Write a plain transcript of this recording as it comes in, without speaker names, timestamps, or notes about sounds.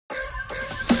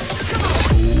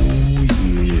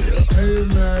Hey,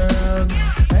 man.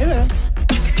 Hey, man.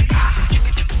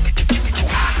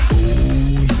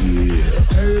 Oh, yeah.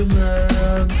 Hey,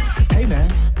 man. Hey, man.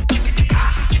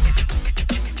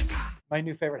 My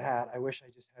new favorite hat. I wish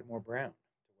I just had more brown to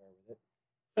wear with it.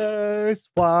 That's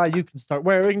why you can start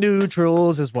wearing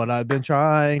neutrals is what I've been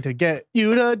trying to get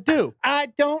you to do.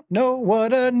 I don't know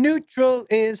what a neutral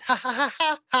is. Ha ha ha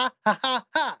ha ha ha ha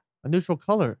ha. A neutral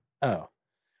color. Oh.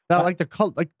 Not like the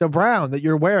color, like the brown that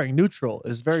you're wearing. Neutral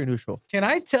is very neutral. Can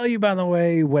I tell you, by the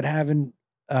way, what having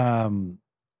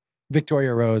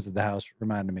Victoria Rose at the house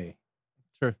reminded me?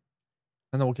 Sure.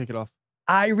 And then we'll kick it off.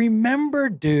 I remember,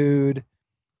 dude,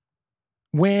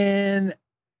 when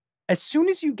as soon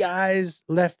as you guys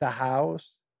left the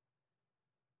house,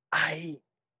 I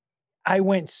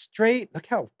went straight. Look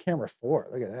how camera 4.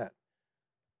 Look at that.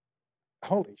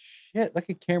 Holy shit. Look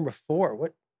at camera 4.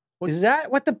 What is that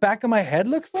what the back of my head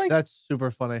looks like? That's super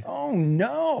funny. Oh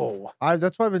no.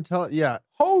 That's why I've been telling. Yeah.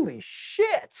 Holy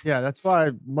shit. Yeah. That's why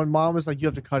when mom was like, you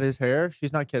have to cut his hair.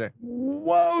 She's not kidding.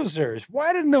 Wowzers.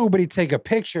 Why did nobody take a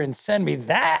picture and send me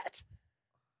that?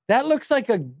 That looks like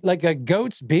a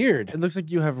goat's beard. It looks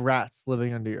like you have rats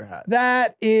living under your hat.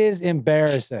 That is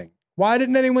embarrassing. Why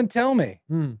didn't anyone tell me?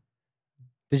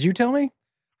 Did you tell me?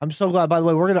 I'm so glad. By the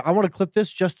way, I want to clip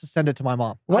this just to send it to my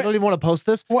mom. What? I don't even want to post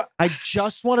this. What? I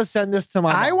just want to send this to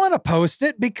my mom. I want to post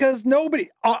it because nobody,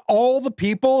 all the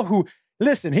people who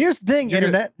listen. Here's the thing,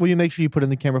 internet. Will you make sure you put in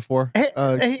the camera 4?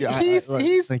 He's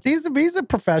a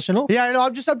professional. Yeah, I know.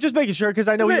 I'm just making sure because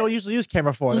I know we don't usually use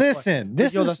camera 4. Listen,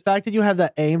 this is the fact that you have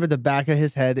that aim at the back of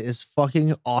his head is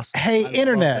fucking awesome. Hey,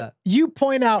 internet, you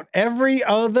point out every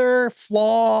other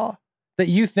flaw that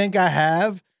you think I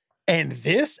have. And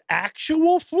this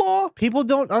actual flaw, people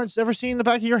aren't ever seeing the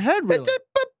back of your head. Really.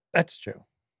 That's true.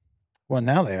 Well,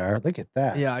 now they are. Look at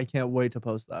that. Yeah, I can't wait to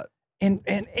post that. And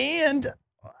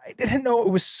I didn't know it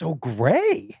was so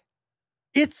gray.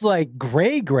 It's like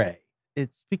gray.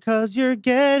 It's because you're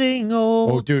getting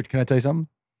old. Oh, dude, can I tell you something?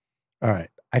 All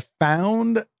right, I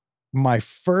found my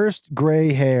first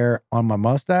gray hair on my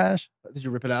mustache. Did you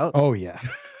rip it out? Oh yeah.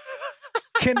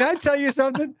 Can I tell you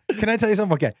something?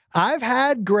 Okay. I've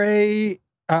had gray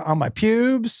on my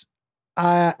pubes.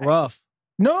 Rough.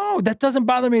 No, that doesn't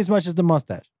bother me as much as the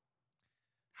mustache.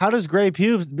 How does gray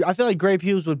pubes? I feel like gray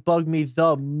pubes would bug me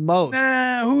the most.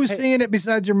 Nah, who's seeing it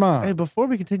besides your mom? Hey, before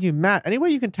we continue, Matt, any way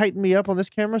you can tighten me up on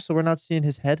this camera so we're not seeing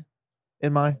his head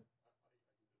in my...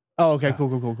 Oh, okay.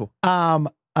 Cool.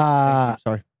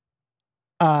 Sorry.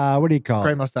 What do you call it?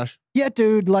 Gray mustache. Yeah,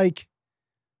 dude, like...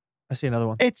 I see another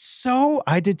one.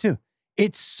 I did too.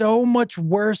 It's so much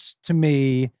worse to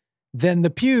me than the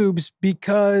pubes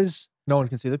because no one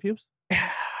can see the pubes.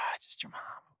 Just your mom.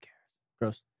 Who cares?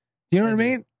 Gross. You know what I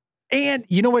mean? And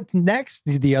you know what's next?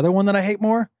 The other one that I hate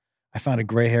more? I found a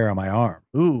gray hair on my arm.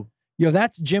 Ooh. Yo,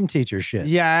 that's gym teacher shit.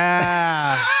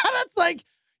 Yeah. That's like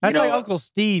Uncle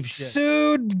Steve shit.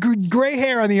 Dude, gray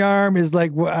hair on the arm is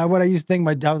like what I used to think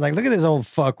I was like, look at this old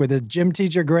fuck with his gym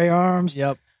teacher gray arms.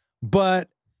 Yep. But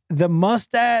the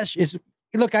mustache is,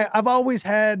 look, I've always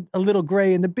had a little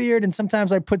gray in the beard, and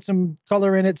sometimes I put some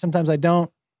color in it, sometimes I don't.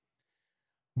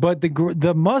 But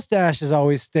the mustache has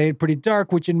always stayed pretty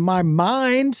dark, which in my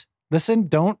mind, listen,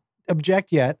 don't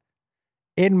object yet,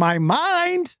 in my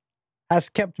mind has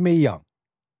kept me young.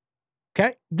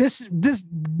 Okay? This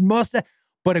mustache,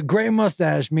 but a gray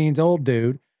mustache means old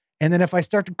dude. And then if I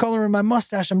start to color in my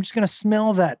mustache, I'm just going to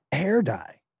smell that hair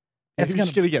dye. You're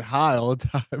just going to get high all the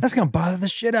time. That's going to bother the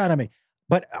shit out of me.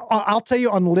 But I'll tell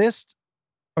you on the list.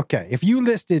 Okay. If you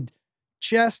listed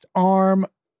chest, arm,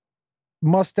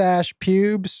 mustache,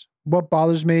 pubes, what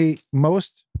bothers me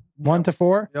most? 1 to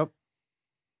 4? Yep.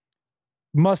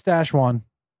 Mustache 1.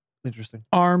 Interesting.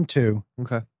 Arm 2.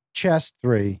 Okay. Chest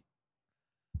 3.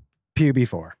 Pubie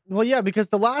 4. Well, yeah, because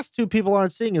the last 2 people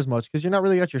aren't seeing as much because you're not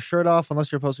really got your shirt off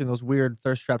unless you're posting those weird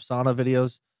thirst trap sauna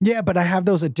videos. Yeah, but I have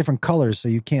those at different colors, so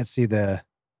you can't see the...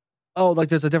 Oh, like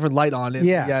there's a different light on it.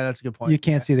 Yeah. Yeah, that's a good point. You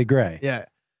can't see the gray. Yeah.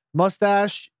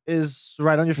 Mustache is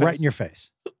right on your face. Right in your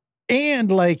face. And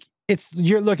like,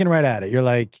 you're looking right at it. You're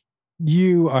like,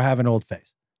 you have an old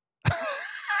face.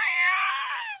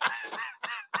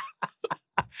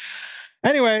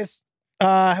 Anyways,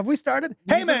 have we started?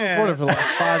 Hey, man. Recorded for the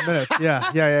last 5 minutes.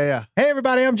 Yeah. Hey,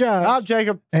 everybody. I'm John. I'm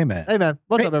Jacob. Hey, man. Hey, man.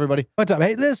 What's up, everybody? What's up?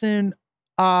 Hey, listen.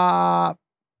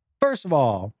 First of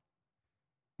all,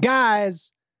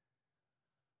 guys,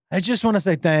 I just want to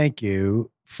say thank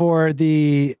you for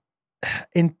the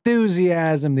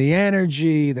enthusiasm, the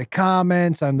energy, the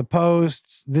comments on the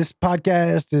posts. This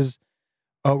podcast is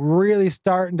really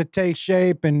starting to take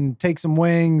shape and take some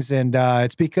wings. And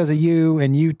it's because of you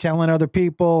and you telling other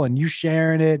people and you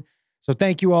sharing it. So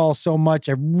thank you all so much.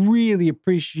 I really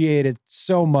appreciate it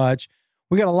so much.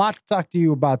 We got a lot to talk to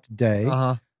you about today.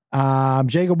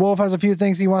 Jacob Wolf has a few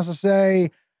things he wants to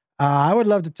say. I would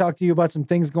love to talk to you about some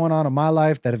things going on in my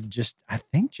life that have I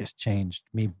think just changed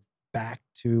me back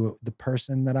to the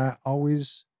person that I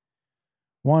always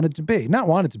wanted to be. Not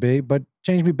wanted to be, but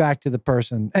changed me back to the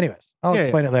person. Anyways, I'll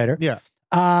explain it later. Yeah.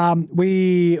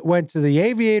 We went to the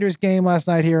Aviators game last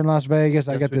night here in Las Vegas.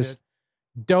 I got this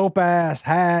dope ass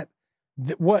hat.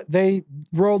 What they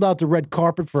rolled out the red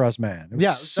carpet for us, man. It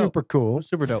was super cool.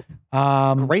 Super dope.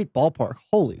 Great ballpark.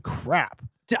 Holy crap.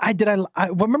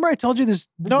 Remember I told you this,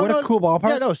 what a cool ballpark?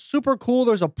 Yeah, no, super cool.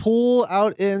 There's a pool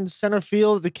out in center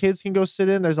field the kids can go sit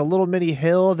in. There's a little mini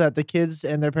hill that the kids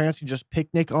and their parents can just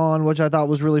picnic on, which I thought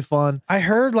was really fun. I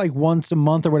heard like once a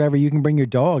month or whatever, you can bring your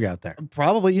dog out there.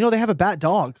 Probably. You know, they have a bat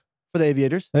dog for the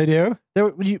Aviators. They do?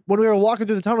 When we were walking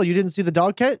through the tunnel, you didn't see the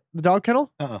dog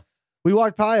kennel? We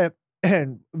walked by it,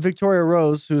 and Victoria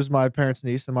Rose, who's my parents'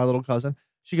 niece and my little cousin,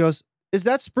 she goes, "Is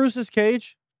that Spruce's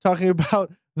cage?" Talking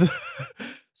about the...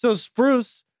 So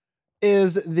Spruce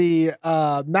is the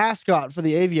mascot for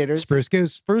the Aviators. Spruce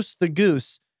Goose. Spruce the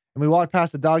goose. And we walked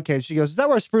past the dog cage. She goes, "Is that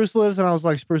where Spruce lives?" And I was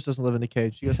like, "Spruce doesn't live in the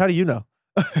cage." She goes, "How do you know?"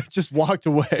 Just walked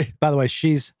away. By the way,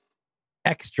 she's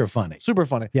extra funny. Super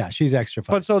funny. Yeah, she's extra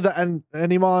funny. But so and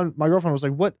Iman, my girlfriend, was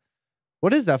like,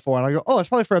 what is that for? And I go, "Oh, it's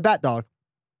probably for a bat dog."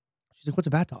 She's like, "What's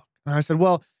a bat dog?" And I said,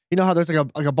 "Well, you know how there's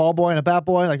like a ball boy and a bat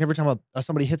boy? Like every time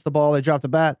somebody hits the ball, they drop the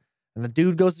bat. And the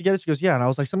dude goes to get it." She goes, "Yeah." And I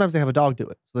was like, "Sometimes they have a dog do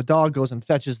it." So the dog goes and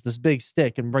fetches this big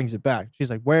stick and brings it back. She's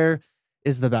like, "Where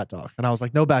is the bat dog?" And I was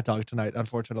like, "No bat dog tonight,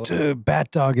 unfortunately." Dude,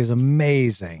 bat dog is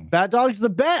amazing. Bat dog's the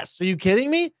best. Are you kidding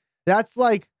me? That's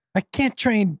like... I can't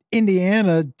train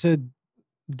Indiana to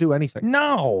do anything.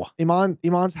 No.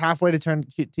 Iman's halfway to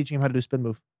teaching him how to do spin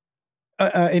move.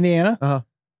 Indiana?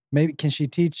 Maybe, can she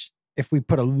teach, if we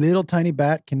put a little tiny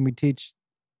bat, can we teach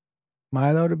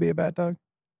Milo to be a bat dog?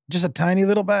 Just a tiny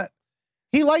little bat?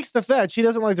 He likes to fetch. He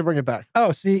doesn't like to bring it back.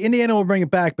 Oh, see, Indiana will bring it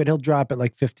back, but he'll drop it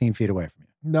like 15 feet away from you.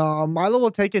 No, Milo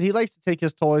will take it. He likes to take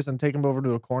his toys and take them over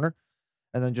to a corner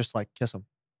and then just like kiss them.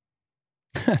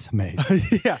 That's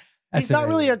amazing. Yeah. He's not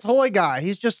really a toy guy.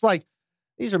 He's just like,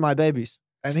 these are my babies.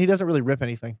 And he doesn't really rip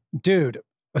anything. Dude,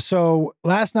 so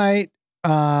last night,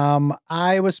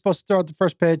 I was supposed to throw out the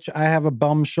first pitch. I have a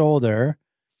bum shoulder.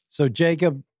 So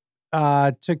Jacob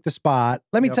took the spot.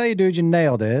 Let me tell you, dude, you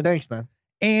nailed it. Thanks, man.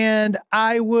 And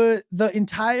the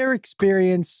entire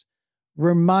experience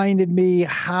reminded me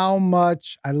how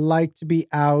much I like to be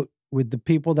out with the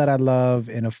people that I love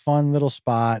in a fun little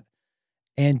spot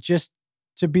and just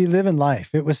to be living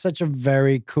life. It was such a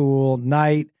very cool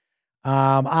night.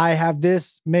 I have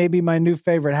this, maybe my new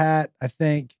favorite hat, I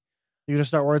think. You gonna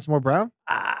start wearing some more brown?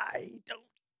 I don't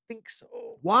think so.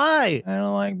 Why? I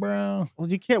don't like brown. Well,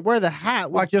 you can't wear the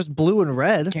hat with just blue and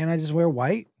red. Can't I just wear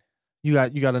white? You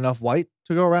got enough white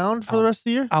to go around for the rest of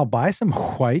the year? I'll buy some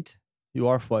white. You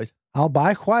are white. I'll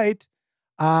buy white.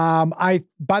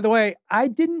 By the way, I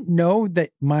didn't know that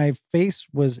my face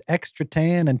was extra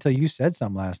tan until you said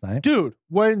something last night. Dude,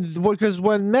 because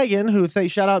when Megan,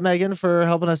 shout out Megan for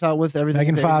helping us out with everything.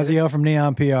 Megan Fazio from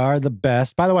Neon PR, the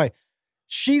best. By the way,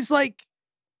 she's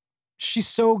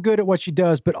so good at what she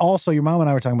does, but also your mom and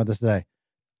I were talking about this today.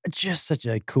 Just such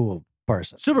a cool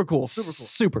person. Super cool.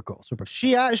 Super cool.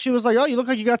 She was like, "Oh, you look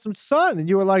like you got some sun." And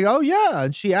you were like, "Oh yeah."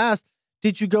 And she asked,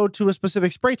 "Did you go to a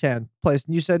specific spray tan place?"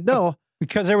 And you said no.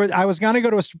 Because I was going to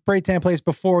go to a spray tan place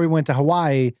before we went to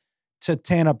Hawaii to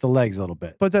tan up the legs a little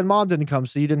bit. But then mom didn't come,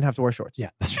 so you didn't have to wear shorts.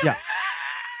 Yeah. That's right. Yeah.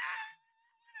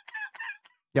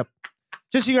 Yep.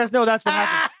 Just so you guys know, that's what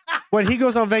happens when he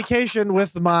goes on vacation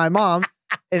with my mom,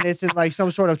 and it's in like some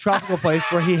sort of tropical place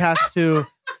where he has to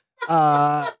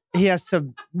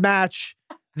match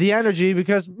the energy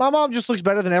because my mom just looks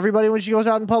better than everybody when she goes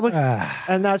out in public,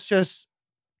 and that's just.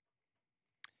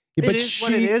 Yeah, but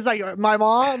what it is. Like my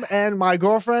mom and my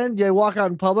girlfriend, they walk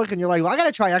out in public and you're like, "Well, I got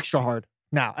to try extra hard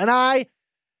now."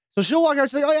 So she'll walk out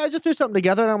and say, "Oh yeah, just do something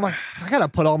together." And I'm like, I got to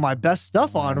put all my best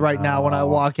stuff on right now when I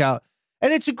walk out.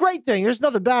 And it's a great thing. There's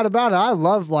nothing bad about it. I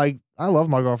love my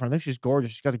girlfriend. I think she's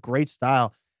gorgeous. She's got a great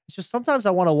style. It's just sometimes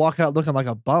I want to walk out looking like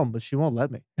a bum, but she won't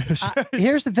let me.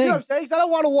 Here's the thing. You know what I'm saying? 'Cause I don't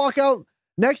want to walk out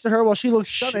next to her while she looks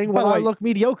stunning while I look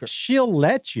mediocre. She'll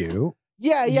let you.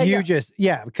 Yeah.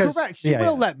 Because correct. She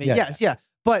will let me. Yes.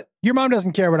 But your mom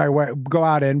doesn't care what I go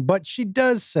out in, but she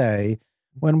does say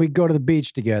when we go to the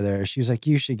beach together, she was like,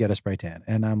 "You should get a spray tan."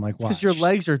 And I'm like, "Why?" Because your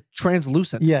legs are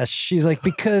translucent. Yes. She's like,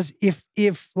 because if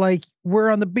like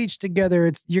we're on the beach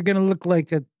together, you're gonna look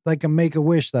like a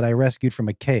Make-A-Wish that I rescued from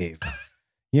a cave.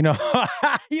 You know,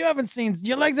 your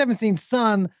legs haven't seen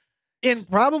sun in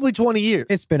probably 20 years.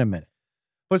 It's been a minute.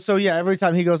 But so yeah, every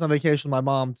time he goes on vacation with my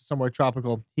mom to somewhere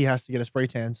tropical, he has to get a spray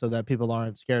tan so that people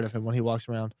aren't scared of him when he walks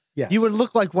around. Yeah. You would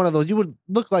look like one of those. You would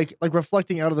look like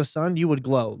reflecting out of the sun. You would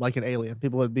glow like an alien.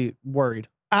 People would be worried.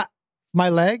 My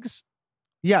legs?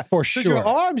 Yeah, for sure. Your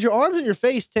arms and your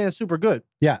face tan super good.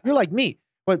 Yeah. You're like me.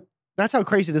 But that's how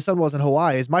crazy the sun was in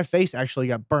Hawaii is my face actually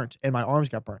got burnt and my arms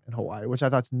got burnt in Hawaii, which I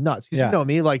thought's nuts. Because you know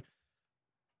me, like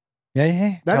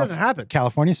yeah. That doesn't happen.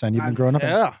 California sun, you've been growing up in.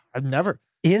 Yeah, I've never.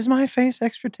 Is my face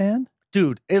extra tan?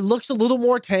 Dude, it looks a little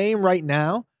more tame right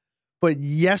now. But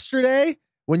yesterday,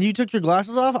 when you took your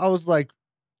glasses off, I was like,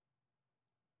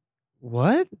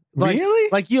 what? Like, really?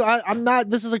 Like I'm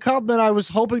not, this is a compliment I was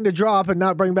hoping to drop and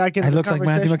not bring back into the conversation.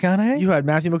 I look like Matthew McConaughey? You had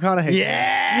Matthew McConaughey.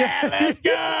 Yeah, let's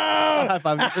go. High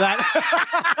five for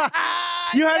that.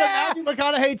 You had a Matthew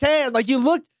McConaughey tan. Like you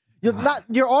looked,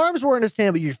 your arms weren't as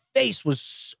tan, but your face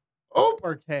was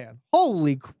super tan.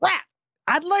 Holy crap.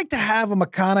 I'd like to have a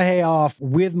McConaughey off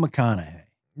with McConaughey.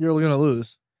 You're going to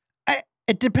lose.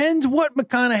 It depends what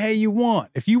McConaughey you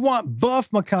want. If you want buff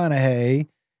McConaughey,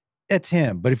 it's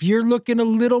him. But if you're looking a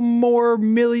little more $1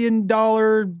 million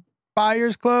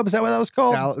Buyers Club, is that what that was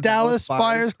called? Dallas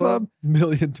Buyers Club? $1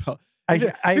 million.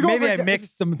 Maybe I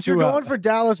mixed them two You're up. going for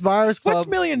Dallas Buyers Club. What's $1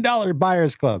 million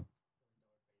Buyers Club?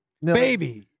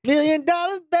 Baby. $1 million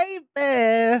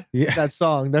baby. Yeah. That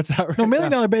song. That's how. No, $1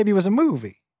 Million Baby was a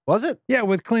movie. Was it? Yeah,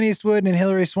 with Clint Eastwood and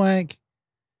Hilary Swank.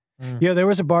 Yeah, there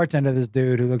was a bartender, this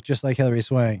dude who looked just like Hilary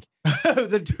Swank.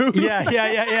 The dude? Yeah.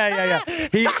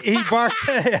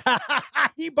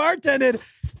 He bartended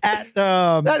at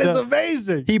that is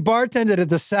amazing. He bartended at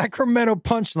the Sacramento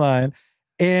Punchline.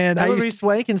 And Hilary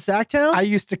Swank in Sacktown? I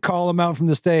used to call him out from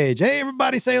the stage. Hey,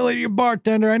 everybody say hello to your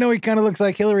bartender. I know he kind of looks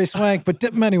like Hilary Swank, but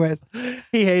tip him anyways.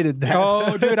 He hated that.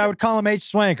 Oh, dude, I would call him H.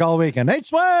 Swank all weekend. H.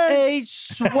 Swank! H.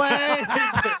 Swank!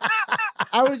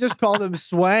 I would just call him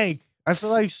Swank. I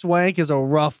feel like Swank is a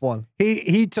rough one.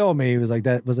 He told me, he was like,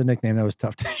 that was a nickname that was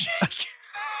tough to shake.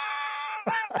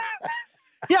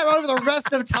 Yeah, over the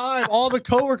rest of time, all the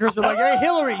coworkers were like, hey,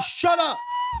 Hillary, shut up.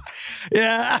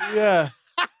 Yeah.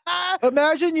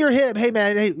 Imagine you're him. Hey,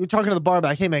 man, we're talking to the bar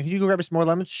back. Hey, man, can you go grab me some more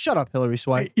lemons? Shut up, Hillary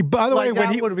Swank. By the way,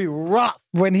 when he would be rough.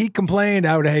 When he complained,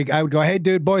 I would go, hey,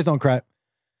 dude, boys don't cry.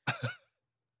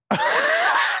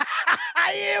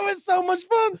 It was so much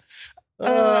fun.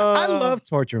 I love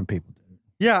torturing people, dude.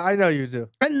 Yeah, I know you do.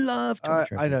 I love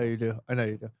torturing I know you do. I know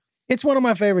you do. It's one of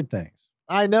my favorite things.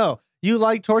 I know. You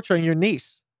like torturing your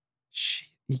niece.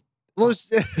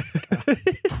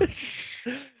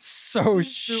 So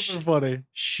super funny.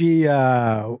 She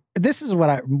this is what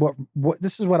I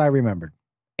remembered.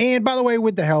 And by the way,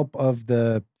 with the help of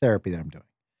the therapy that I'm doing.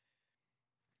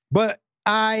 But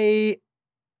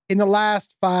in the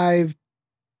last 5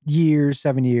 years,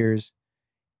 7 years,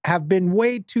 have been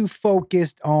way too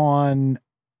focused on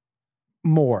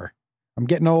more. I'm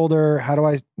getting older. How do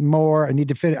I more? I need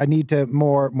to fit. I need to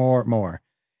more.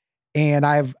 And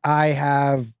I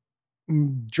have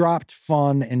dropped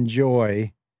fun and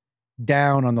joy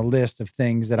down on the list of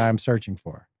things that I'm searching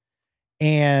for.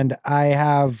 And I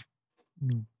have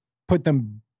put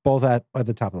them both at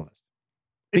the top of the list.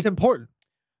 It's important.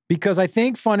 Because I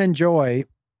think fun and joy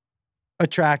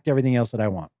attract everything else that I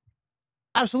want.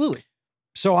 Absolutely.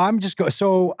 So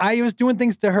so I was doing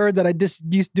things to her that I just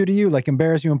used to do to you, like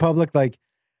embarrass you in public. Like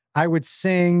I would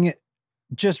sing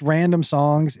just random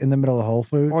songs in the middle of Whole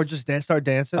Foods. Or just start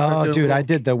dancing. Oh, dude, I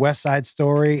did the West Side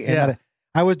Story. And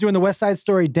I was doing the West Side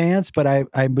Story dance, but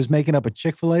I was making up a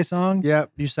Chick-fil-A song. Yeah,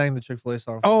 you sang the Chick-fil-A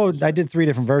song. Oh, I did 3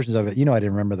 different versions of it. You know, I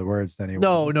didn't remember the words anyway.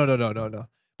 No.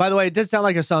 By the way, it did sound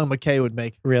like a song McKay would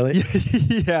make. Really?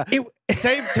 Yeah.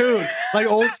 Same tune. Like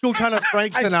old school kind of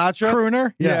Frank Sinatra.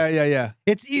 Crooner? Yeah.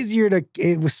 It's easier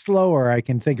it was slower, I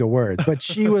can think of words. But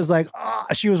she was like,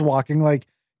 she was walking like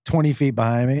 20 feet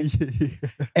behind me.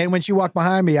 And when she walked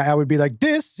behind me, I would be like,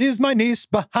 this is my niece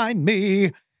behind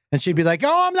me. And she'd be like,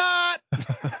 oh, I'm not.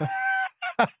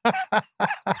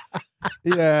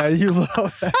 Yeah, you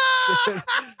love that shit.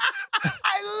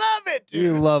 I love it, dude.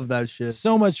 You love that shit.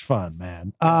 So much fun,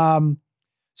 man.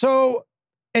 So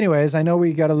anyways, I know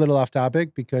we got a little off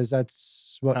topic because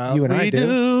that's what you and I do. We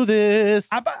do this.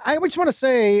 I just want to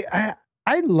say,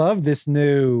 I love this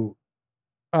new,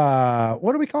 what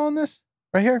are we calling this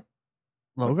right here?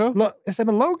 Logo? Is it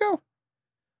a logo?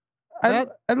 I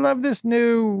love this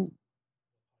new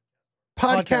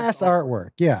podcast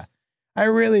artwork. Yeah, I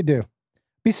really do.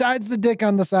 Besides the dick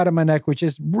on the side of my neck, which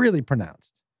is really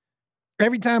pronounced.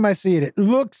 Every time I see it, it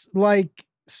looks like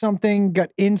something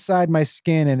got inside my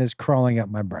skin and is crawling up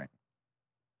my brain.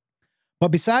 But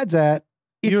besides that,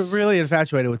 you're really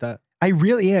infatuated with that. I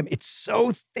really am. It's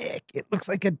so thick. It looks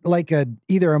like a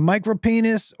either a micro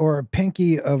penis or a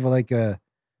pinky of like The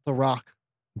Rock.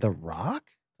 The Rock?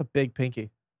 A big pinky.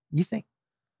 You think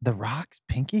The Rock's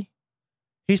pinky?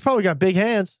 He's probably got big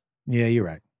hands. Yeah, you're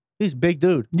right. He's a big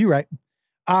dude. You're right.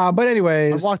 But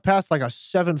anyways. I walked past like a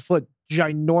 7-foot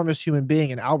ginormous human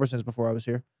being in Albertsons before I was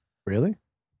here. Really?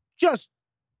 Just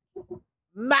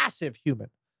massive human.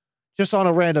 Just on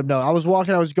a random note. I was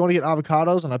walking, I was going to get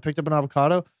avocados and I picked up an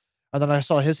avocado and then I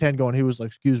saw his hand going. He was like,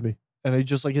 excuse me. And he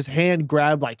just like, his hand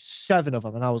grabbed like 7 of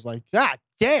them. And I was like, God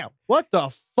damn, what the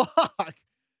fuck?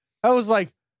 I was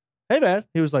like, hey man.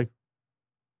 He was like,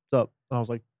 what's up? And I was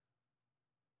like,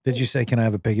 did you say, can I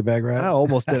have a piggy bag ride? I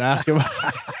almost did ask him.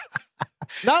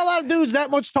 Not a lot of dudes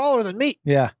that much taller than me.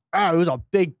 Yeah. It was a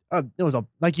big,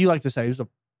 like you like to say, it was a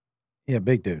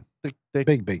big dude.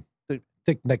 Big.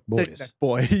 Thick neck boys. Thick neck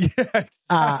boy. Yeah,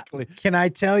 exactly. Can I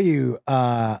tell you,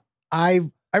 I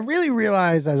really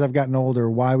realized as I've gotten older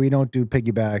why we don't do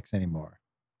piggybacks anymore.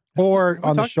 Or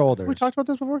on the shoulders. Have we talked about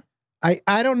this before?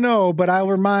 I don't know, but I'll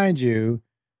remind you,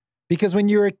 because when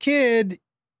you were a kid,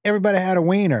 everybody had a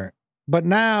wiener. But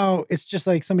now it's just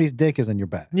like somebody's dick is in your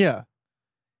back. Yeah.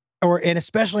 And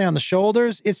especially on the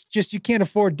shoulders, it's just you can't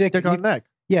afford dick on the neck.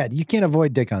 Yeah, you can't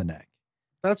avoid dick on the neck.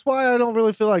 That's why I don't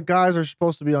really feel like guys are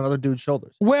supposed to be on other dudes'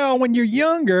 shoulders. Well, when you're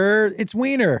younger, it's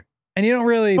wiener. And you don't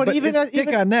really, but even it's dick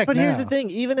on neck. But now. Here's the thing,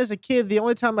 even as a kid, the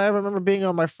only time I ever remember being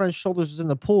on my friend's shoulders was in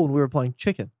the pool when we were playing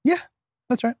chicken. Yeah,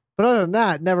 that's right. But other than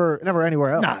that, never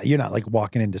anywhere else. Nah, you're not like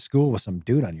walking into school with some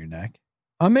dude on your neck.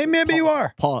 Maybe you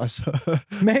are. Pause.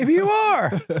 Maybe you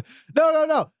are.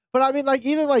 No. But I mean, like,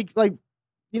 even like,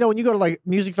 you know, when you go to like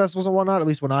music festivals and whatnot, at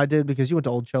least when I did, because you went to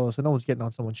Old Cello, so no one's getting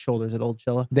on someone's shoulders at Old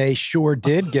Cello. They sure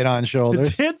did get on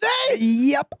shoulders. Did they?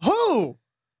 Yep. Who?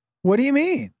 What do you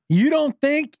mean? You don't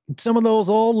think some of those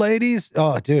old ladies?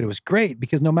 Oh, dude, it was great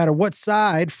because no matter what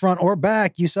side, front or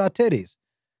back, you saw titties.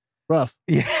 Rough.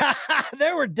 Yeah,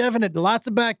 there were lots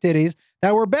of back titties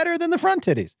that were better than the front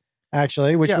titties.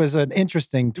 Actually, which was an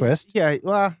interesting twist. Yeah,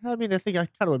 well, I mean, I think I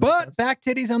kind of would. But back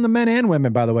titties on the men and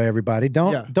women, by the way, everybody.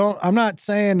 Don't. I'm not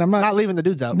saying I'm not leaving the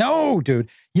dudes out. No, dude.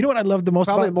 You know what I love the most?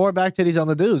 Probably more back titties on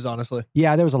the dudes, honestly.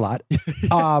 Yeah, there was a lot.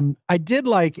 I did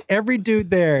like every dude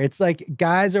there. It's like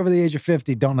guys over the age of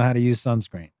 50 don't know how to use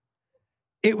sunscreen.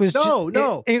 It was no,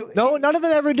 none of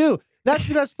them ever do. That's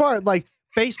the best part. Like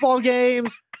baseball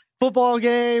games, football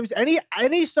games,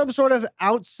 any some sort of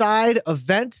outside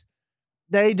event.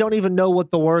 They don't even know what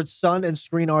the words sun and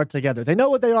screen are together. They know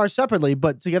what they are separately,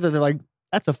 but together they're like,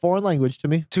 that's a foreign language to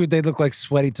me. Dude, they look like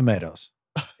sweaty tomatoes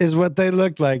is what they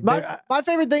look like. My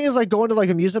favorite thing is like going to like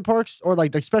amusement parks or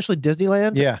like especially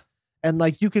Disneyland. Yeah. And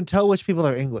like you can tell which people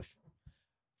are English.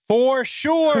 For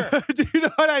sure. Do you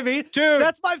know what I mean? Dude.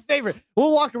 That's my favorite.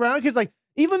 We'll walk around because like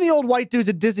even the old white dudes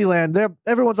at Disneyland,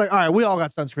 everyone's like, all right, we all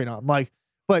got sunscreen on. Like,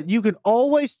 but you can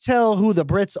always tell who the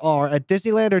Brits are at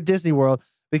Disneyland or Disney World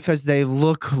because they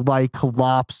look like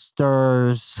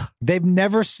lobsters. They've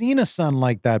never seen a sun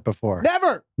like that before.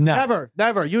 Never. No.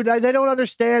 Never. They don't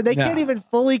understand. They can't even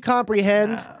fully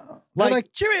comprehend. No.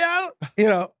 Like, cheerio. You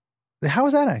know, how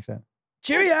was that accent?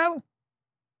 Cheerio.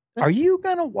 Are you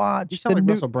going to watch? You sound like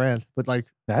Russell Brand, but like.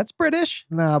 That's British.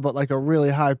 Nah, but like a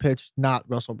really high pitched, not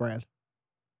Russell Brand.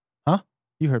 Huh?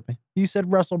 You heard me. You said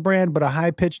Russell Brand, but a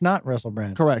high pitched, not Russell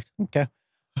Brand. Correct. Okay.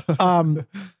 Are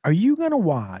you going to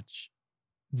watch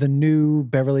the new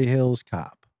Beverly Hills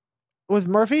Cop with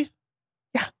Murphy?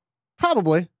 Yeah,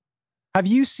 probably. Have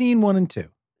you seen 1 and 2?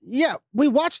 Yeah, we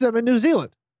watched them in New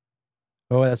Zealand.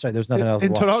 Oh, that's right. There's nothing else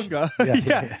in to watch. Taronga.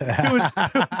 Yeah. It was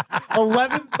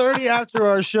 11:30 after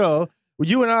our show.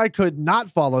 You and I could not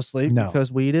fall asleep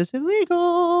because weed is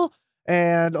illegal.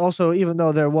 And also, even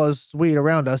though there was weed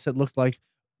around us, it looked like.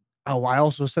 Oh, I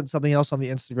also sent something else on the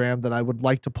Instagram that I would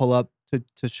like to pull up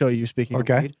to show you. Speaking of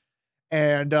weed,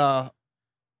 and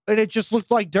it just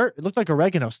looked like dirt. It looked like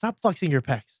oregano. Stop flexing your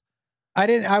pecs. I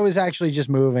didn't. I was actually just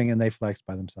moving, and they flexed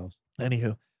by themselves.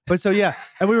 Anywho, but so yeah,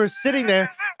 and we were sitting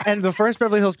there, and the first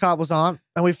Beverly Hills Cop was on,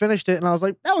 and we finished it, and I was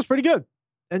like, that was pretty good.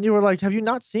 And you were like, have you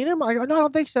not seen him? I go, no, I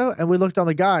don't think so. And we looked on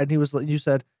the guide, and you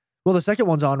said, well, the second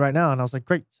one's on right now. And I was like,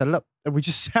 great, set it up. And we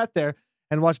just sat there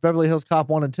and watched Beverly Hills Cop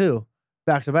 1 and 2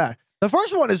 back to back. The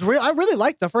first one is real. I really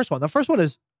like the first one. The first one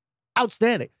is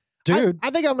outstanding. Dude. I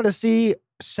think I'm going to see.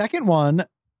 Second one,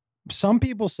 some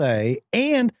people say,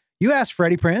 and you ask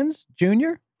Freddie Prinze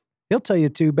Jr., he'll tell you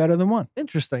 2 better than 1.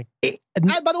 Interesting. By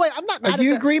the way, I'm not mad Do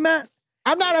you agree, Matt?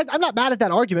 I'm not mad at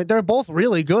that argument. They're both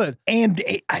really good. And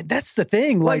that's the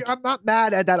thing. Like, I'm not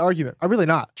mad at that argument. I'm really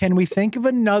not. Can we think of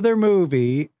another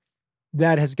movie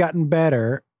that has gotten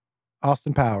better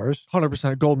Austin Powers.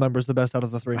 100% Gold Member is the best out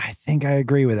of the three. I think I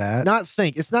agree with that.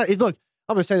 It's not. Look,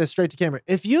 I'm gonna say this straight to camera.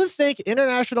 If you think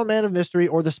International Man of Mystery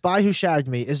or The Spy Who Shagged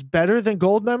Me is better than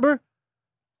Gold Member,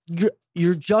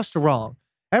 you're just wrong.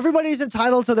 Everybody's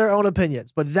entitled to their own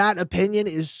opinions, but that opinion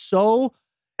is so.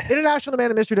 International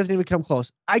Man of Mystery doesn't even come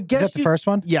close. I guess Is that the first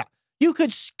one? Yeah, you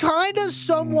could kind of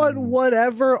somewhat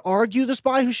whatever argue The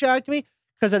Spy Who Shagged Me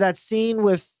because of that scene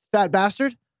with Fat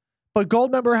Bastard. But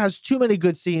Goldmember has too many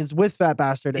good scenes with Fat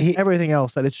Bastard and everything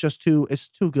else that it's too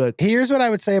good. Here's what I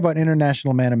would say about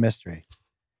International Man of Mystery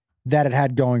that it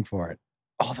had going for it.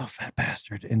 Although Fat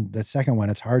Bastard in the second one,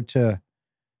 it's hard to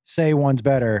say one's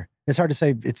better. It's hard to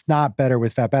say it's not better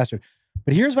with Fat Bastard.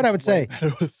 But here's what I would say.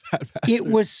 It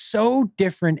was so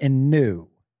different and new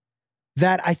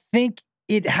that I think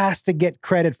it has to get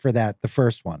credit for that, the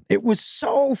first one. It was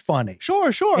so funny. Sure.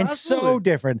 And absolutely. so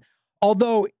different.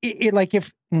 Although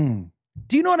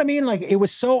do you know what I mean? Like it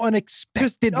was so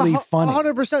unexpectedly funny.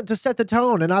 100% to set the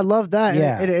tone. And I love that.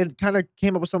 Yeah. And it kind of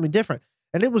came up with something different.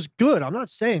 And it was good. I'm not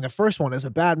saying the first one is a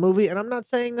bad movie. And I'm not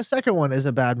saying the second one is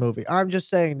a bad movie. I'm just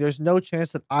saying there's no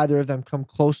chance that either of them come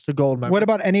close to Goldmember. What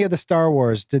about any of the Star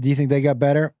Wars? Do you think they got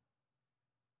better?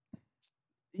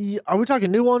 Are we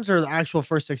talking new ones or the actual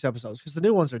first 6 episodes? Because the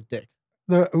new ones are dick.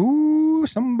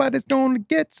 Somebody's going to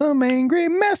get some angry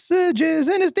messages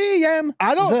in his DM.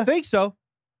 I don't think so.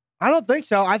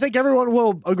 I think everyone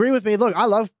will agree with me. Look, I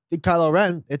love Kylo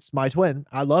Ren. It's my twin.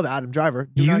 I love Adam Driver.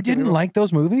 You didn't like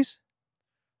those movies?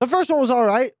 The first one was all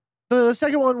right. The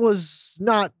second one was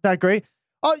not that great.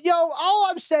 Oh, all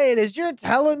I'm saying is you're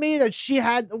telling me that she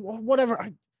had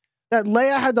that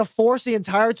Leia had the Force the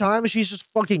entire time and she's just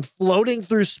fucking floating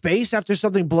through space after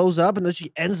something blows up and then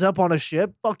she ends up on a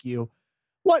ship? Fuck you.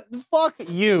 What? Fuck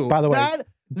you. By the way,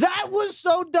 that was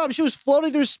so dumb. She was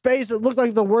floating through space. It looked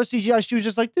like the worst CGI. She was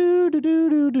just like, do, do, do,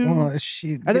 do, do. Well,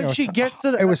 and then she gets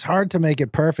to the... It was hard to make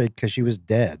it perfect because she was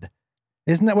dead.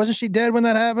 Wasn't she dead when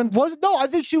that happened? No, I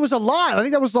think she was alive. I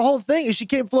think that was the whole thing. Is she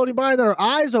came floating by and then her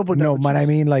eyes opened up. No, but I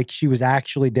mean like she was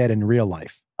actually dead in real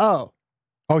life. Oh,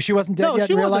 she wasn't dead yet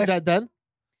in real life? No, she wasn't dead then.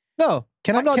 No,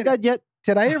 I'm not dead yet.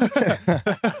 Did I ever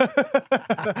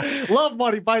love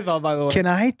Monty Python, by the way. Did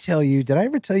I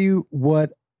ever tell you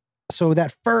what? So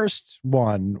that first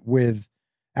one with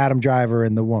Adam Driver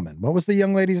and the woman, what was the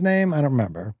young lady's name? I don't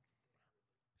remember.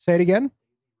 Say it again.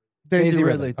 Daisy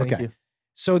Ridley. Thank you.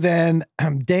 So then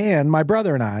Dan, my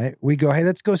brother and I, we go, hey,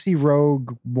 let's go see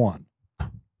Rogue One.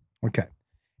 Okay.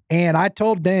 And I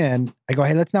told Dan, I go,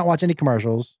 hey, let's not watch any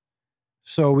commercials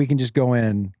so we can just go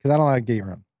in because I don't like to get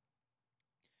around.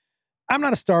 I'm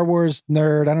not a Star Wars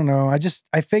nerd. I don't know.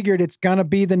 I figured it's going to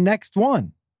be the next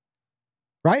one.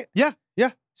 Right? Yeah.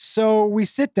 Yeah. So we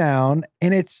sit down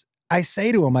and I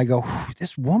say to him, I go,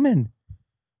 this woman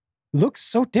looks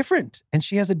so different. And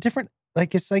she has a different,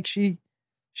 like, it's like she's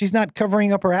not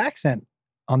covering up her accent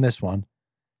on this one.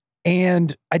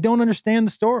 And I don't understand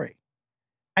the story.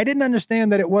 I didn't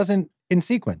understand that it wasn't in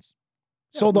sequence.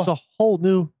 So it was a whole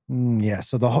new.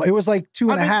 So it was like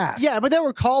 2.5. Yeah, but there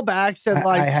were callbacks and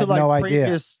I had no idea.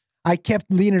 Previous... I kept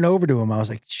leaning over to him. I was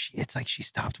like, it's like she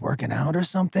stopped working out or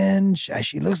something.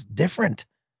 She looks different.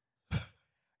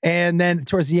 And then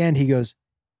towards the end, he goes,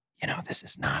 this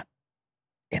is not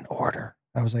in order.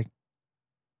 I was like,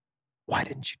 why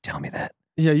didn't you tell me that?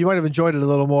 Yeah, you might have enjoyed it a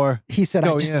little more. He said, I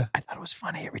thought it was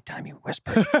funny every time you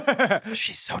whispered.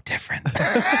 She's so different.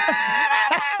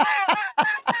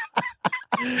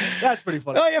 That's pretty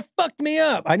funny. Oh, you fucked me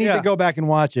up. I need to go back and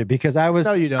watch it because I was.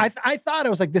 No, you don't. I thought I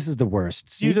was like, this is the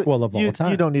worst sequel of all time.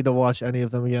 You don't need to watch any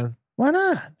of them again. Why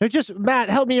not? They're just Matt.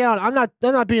 Help me out. I'm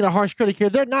not being a harsh critic here.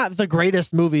 They're not the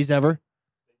greatest movies ever.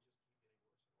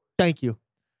 Thank you.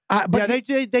 But they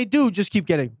do just keep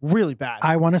getting really bad.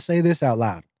 I want to say this out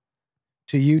loud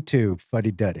to you two,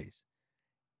 fuddy duddies.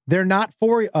 They're not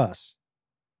for us.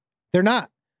 They're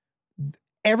not.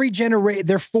 Every generation,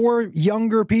 they're for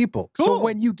younger people. Cool. So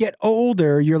when you get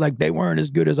older, you're like, they weren't as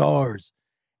good as ours.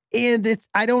 And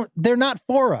they're not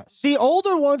for us. The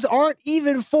older ones aren't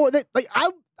even for that. Like I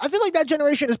feel like that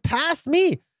generation is past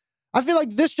me. I feel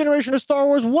like this generation of Star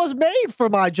Wars was made for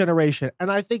my generation.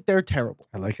 And I think they're terrible.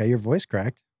 I like how your voice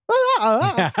cracked.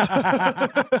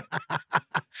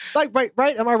 Like,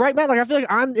 right. Am I right, Matt? Like, I feel like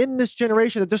I'm in this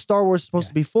generation that this Star Wars is supposed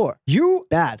to be for. You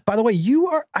bad. By the way,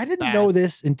 I didn't know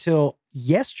this until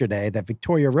yesterday that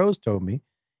Victoria Rose told me.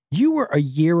 You were a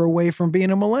year away from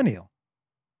being a millennial.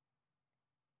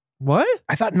 What?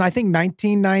 I think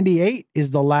 1998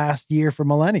 is the last year for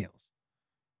millennials.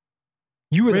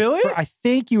 You were really? I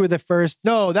think you were the first.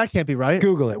 No, that can't be right.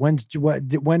 Google it. What's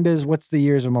the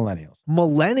years of millennials?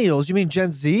 Millennials? You mean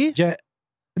Gen Z?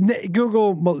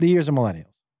 Google the years of millennials.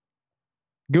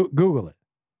 Google it.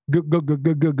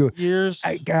 Google. Years.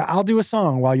 I'll do a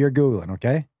song while you're Googling,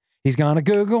 okay? He's gonna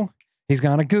Google. He's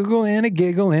gonna Google and a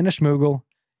giggle and a schmoogle.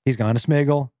 He's gonna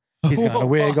smiggle. He's gonna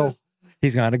wiggle.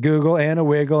 He's gonna Google and a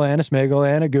wiggle and a smiggle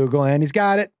and a Google and he's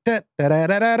got it. Da, da, da,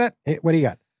 da, da, da. Hey, what do you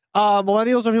got?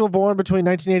 Millennials are people born between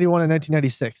 1981 and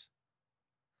 1996.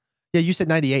 Yeah, you said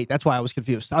 98. That's why I was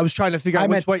confused. I was trying to figure out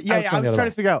which way. Yeah, I was trying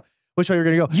to figure out which way you're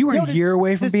going to go. You were a year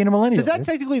away from being a millennial. Does that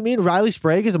technically mean Riley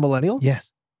Sprague is a millennial?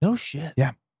 Yes. No shit.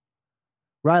 Yeah.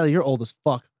 Riley, you're old as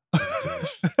fuck.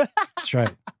 That's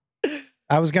right.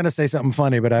 I was going to say something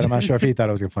funny, but I'm not sure if he thought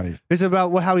it was funny. Is it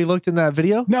about how he looked in that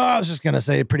video? No, I was just going to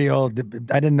say pretty old.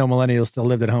 I didn't know millennials still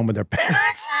lived at home with their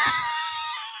parents.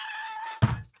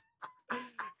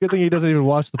 Good thing he doesn't even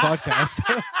watch the podcast.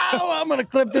 Oh, I'm going to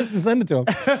clip this and send it to him.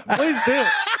 Please do.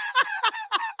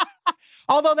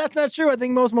 Although that's not true. I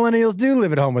think most millennials do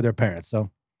live at home with their parents. So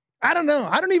I don't know.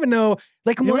 I don't even know.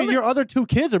 Like your other two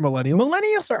kids are millennials.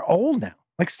 Millennials are old now.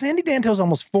 Like Sandy Danto's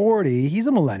almost 40. He's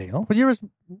a millennial. What year was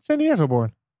Sandy Danto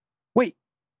born? Wait,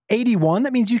 81?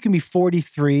 That means you can be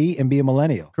 43 and be a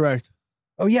millennial. Correct.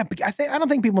 Oh yeah, I don't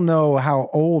think people know how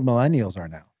old millennials are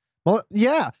now. Well,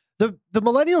 yeah. The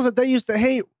millennials that they used to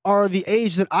hate are the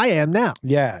age that I am now.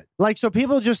 Yeah. Like, so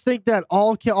people just think that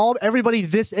everybody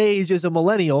this age is a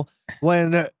millennial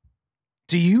when.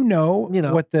 Do you know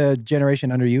what the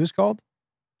generation under you is called?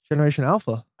 Generation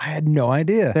Alpha. I had no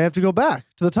idea. They have to go back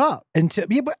to the top.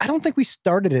 Yeah, but I don't think we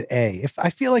started at A. I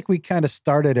feel like we kind of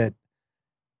started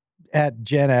at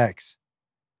Gen X.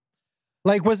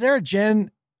 Like, was there a Gen?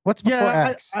 What's before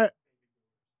X?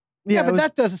 Yeah, but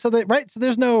that doesn't. So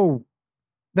there's no.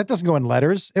 That doesn't go in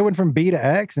letters. It went from B to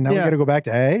X, and now we're going to go back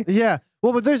to A? Yeah.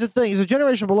 Well, but there's the thing. Is a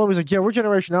generation below is like, yeah, we're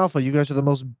Generation Alpha. You guys are the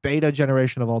most beta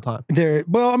generation of all time. They're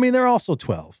also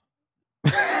 12.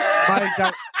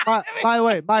 By the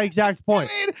way, my exact point.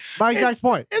 My exact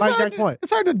point.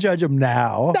 It's hard to judge them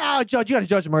now. No, you got to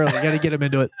judge them early. You got to get them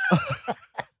into it.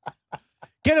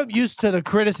 Get them used to the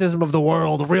criticism of the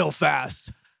world real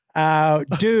fast.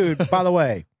 Dude, by the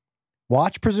way,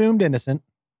 watch Presumed Innocent.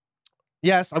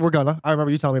 Yes, we're gonna. I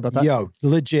remember you telling me about that. Yo,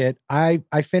 legit. I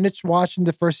finished watching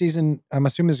the first season. I'm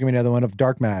assuming there's gonna be another one of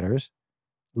Dark Matters.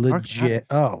 Legit.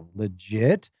 Oh,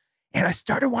 legit. And I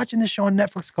started watching this show on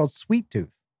Netflix called Sweet Tooth.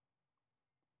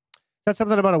 Is that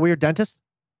something about a weird dentist?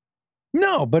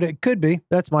 No, but it could be.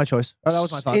 That's my choice. Oh, that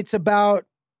was my thought. It's about,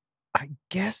 I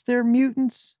guess they're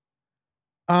mutants.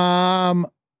 Pause.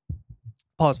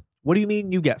 What do you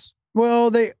mean? You guess.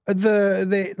 Well,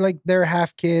 they're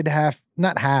half kid,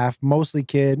 not half, mostly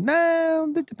kid.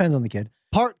 No, it depends on the kid.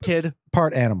 Part kid,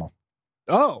 part animal.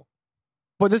 Oh,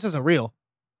 but this isn't real.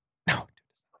 No, it'd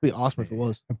be awesome if it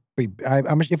was.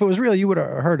 If it was real, you would have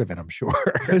heard of it. I'm sure.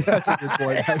 That's a good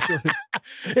point, actually.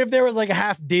 If there was like a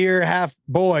half deer, half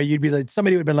boy, you'd be like,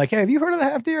 somebody would have been like, "Hey, have you heard of the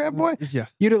half deer, half boy?" Yeah,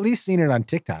 you'd at least seen it on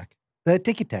TikTok. The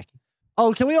Tiki-Taki.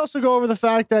 Oh, can we also go over the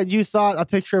fact that you thought a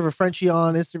picture of a Frenchie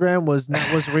on Instagram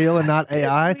was real and not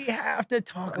AI? We have to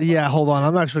talk about Yeah, hold on.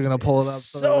 I'm actually going to pull it up.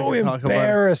 So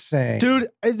embarrassing. Dude,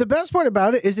 the best part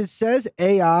about it is it says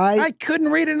AI. I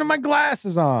couldn't read it in my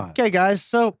glasses on. Okay, guys.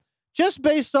 So just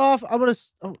based off, I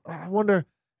wonder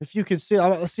if you can see.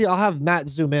 I'll have Matt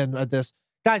zoom in at this.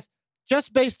 Guys,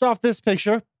 just based off this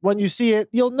picture, when you see it,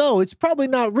 you'll know it's probably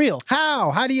not real.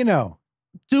 How? How do you know?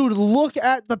 Dude, look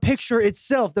at the picture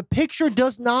itself. The picture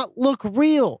does not look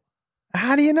real.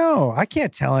 How do you know? I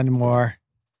can't tell anymore.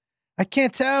 I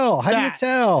can't tell. How do you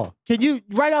tell? Can you,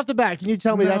 right off the bat, can you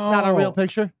tell me that's not a real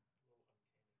picture?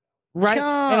 Right?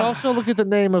 God. And also look at the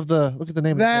name of the,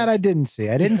 that I didn't see.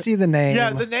 I didn't see the name.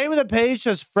 Yeah, the name of the page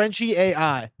says Frenchie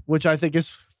AI, which I think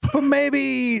is... But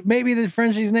maybe the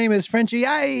Frenchie's name is Frenchie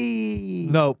AI.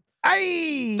 No.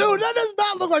 Dude, that does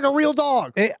not look like a real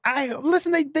dog.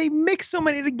 Listen, they mix so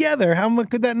many together. How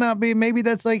much could that not be? Maybe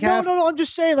that's like half. No. I'm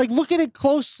just saying, like, look at it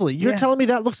closely. You're telling me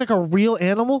that looks like a real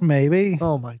animal? Maybe.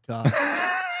 Oh my God.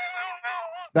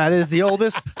 That is the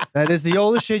oldest. That is the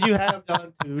oldest shit you have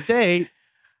done to date.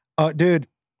 Oh, dude,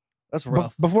 that's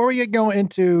rough. Before we get going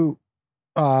into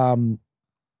what you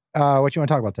want to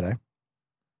talk about today,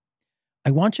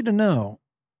 I want you to know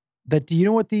that. Do you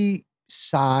know what the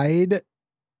side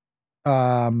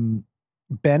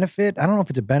benefit, I don't know if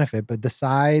it's a benefit, but the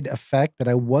side effect that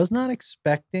I was not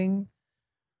expecting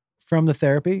from the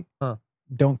therapy?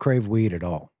 Don't crave weed at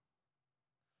all.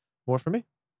 More for me?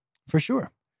 For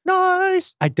sure.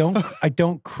 Nice. I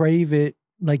don't crave it.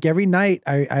 Like every night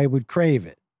I would crave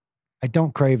it. I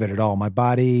don't crave it at all. My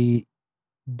body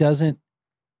doesn't,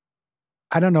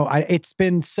 I don't know. It's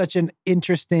been such an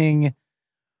interesting,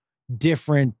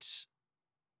 different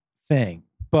thing.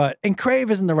 and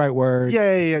crave isn't the right word.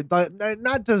 Yeah.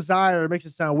 Not desire makes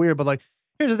it sound weird, but like,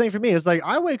 here's the thing for me is like,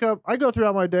 I wake up, I go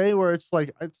throughout my day where it's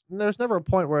like, there's never a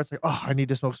point where it's like, oh, I need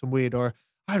to smoke some weed or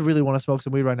I really want to smoke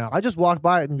some weed right now. I just walk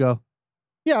by it and go,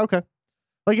 yeah, okay.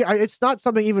 Like, it's not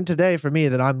something even today for me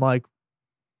that I'm like,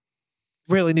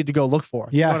 really need to go look for.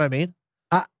 Yeah. You know what I mean?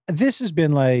 This has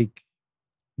been like,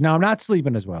 now I'm not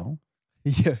sleeping as well.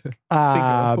 Yeah.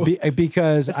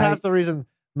 Because it's half the reason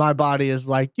my body is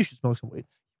like, you should smoke some weed.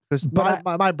 Because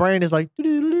my brain is like,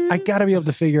 I got to be able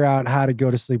to figure out how to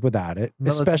go to sleep without it,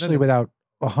 especially without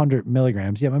 100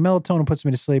 milligrams. Yeah, my melatonin puts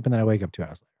me to sleep and then I wake up 2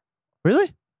 hours later.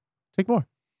 Really? Take more.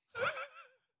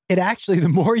 It actually, the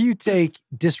more you take,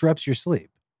 disrupts your sleep.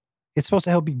 It's supposed to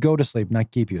help you go to sleep,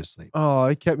 not keep you asleep. Oh,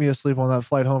 it kept me asleep on that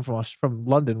flight home from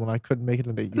London when I couldn't make it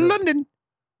into Europe.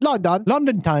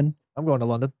 London time. I'm going to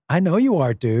London. I know you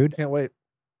are, dude. Can't wait.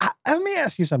 Let me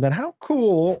ask you something. How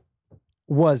cool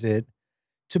was it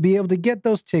to be able to get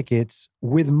those tickets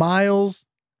with miles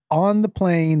on the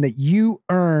plane that you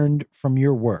earned from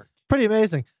your work? Pretty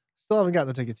amazing. Still haven't gotten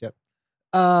the tickets yet.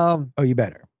 Oh, you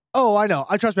better. Oh, I know.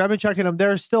 Trust me. I've been checking them.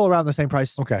 They're still around the same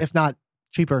price. Okay. If not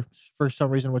cheaper for some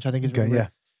reason, which I think is really okay. weird. Yeah.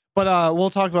 But we'll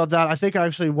talk about that. I think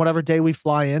actually whatever day we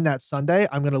fly in that Sunday,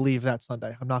 I'm going to leave that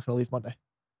Sunday. I'm not going to leave Monday.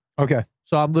 Okay.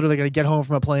 So I'm literally going to get home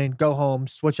from a plane, go home,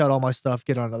 switch out all my stuff,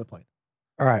 get on another plane.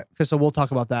 All right. Okay. So we'll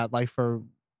talk about that.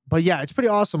 But yeah, it's pretty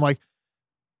awesome. Like,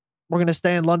 we're going to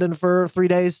stay in London for 3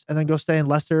 days and then go stay in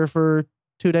Leicester for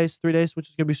 2 days, 3 days, which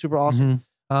is going to be super awesome.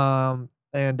 Mm-hmm.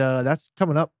 And that's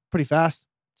coming up pretty fast.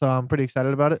 So I'm pretty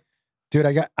excited about it. Dude,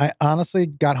 I honestly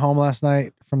got home last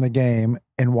night from the game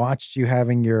and watched you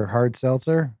having your hard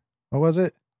seltzer. What was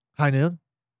it? High Noon?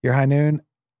 Your High Noon.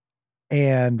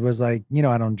 And was like,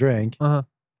 I don't drink. Uh-huh.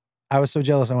 I was so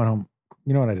jealous. I went home.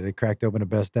 You know what I did? I cracked open a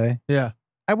Best Day. Yeah.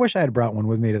 I wish I had brought one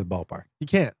with me to the ballpark. You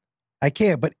can't. I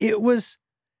can't, but it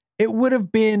would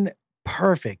have been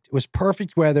perfect. It was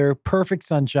perfect weather, perfect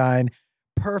sunshine,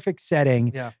 perfect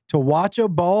setting to watch a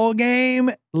ball game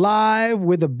live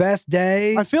with a Best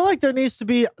Day. I feel like there needs to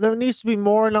be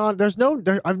more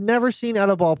I've never seen at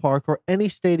a ballpark or any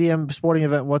stadium sporting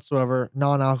event whatsoever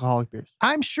non-alcoholic beers.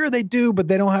 I'm sure they do, but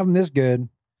they don't have them this good.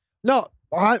 No,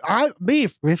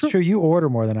 It's true. You order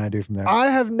more than I do from there. I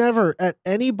have never at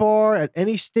any bar, at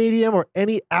any stadium or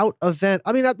any out event.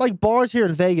 I mean, at like bars here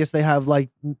in Vegas, they have like,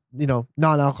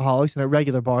 non-alcoholics and at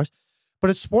regular bars, but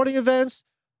at sporting events,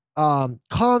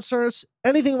 concerts,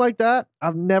 anything like that,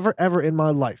 I've never ever in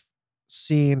my life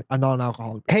seen a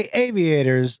non-alcoholic beer. Hey,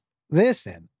 aviators,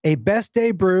 listen, a Best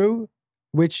Day brew,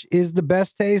 which is the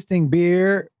best tasting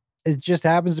beer, it just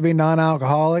happens to be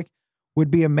non-alcoholic, would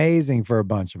be amazing for a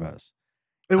bunch of us.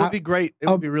 It would be great. It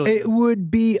would be really good. It would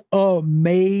be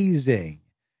amazing.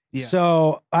 Yeah.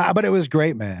 So, but it was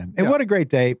great, man. And what a great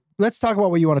day. Let's talk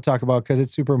about what you want to talk about because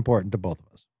it's super important to both of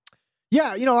us.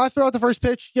 Yeah, I threw out the first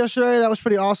pitch yesterday. That was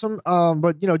pretty awesome.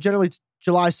 But generally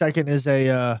July 2nd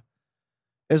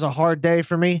is a hard day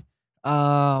for me.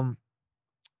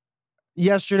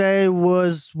 Yesterday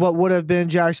was what would have been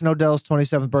Jackson Odell's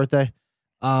 27th birthday.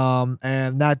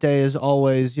 And that day is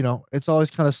always, it's always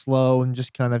kind of slow and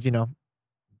just kind of,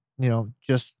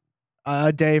 just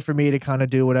a day for me to kind of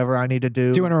do whatever I need to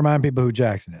do. Do you want to remind people who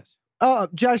Jackson is?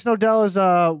 Jackson Odell is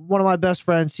one of my best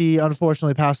friends. He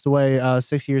unfortunately passed away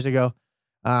 6 years ago,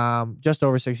 just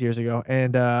over 6 years ago.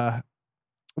 And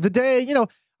the day,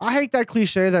 I hate that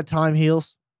cliche that time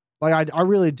heals. Like I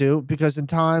really do, because in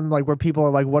time, like where people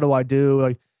are like, what do I do?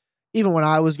 Like even when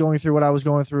I was going through what I was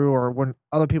going through, or when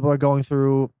other people are going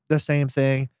through the same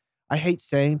thing, I hate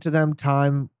saying to them,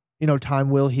 time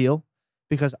will heal,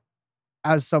 because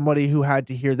as somebody who had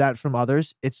to hear that from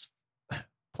others, it's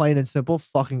plain and simple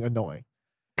fucking annoying.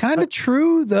 Kind of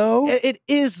true though. It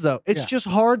is though. It's just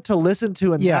hard to listen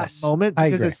to in that moment,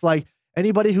 because it's like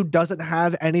anybody who doesn't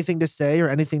have anything to say or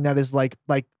anything that is like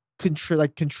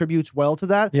contributes well to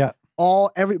that. Yeah.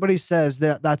 Everybody says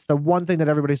that's the one thing that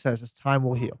everybody says is time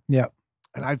will heal. Yeah.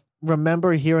 And I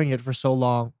remember hearing it for so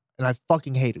long and I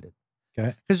fucking hated it.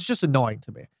 Okay. Because it's just annoying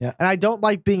to me. Yeah. And I don't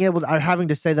like being able to, having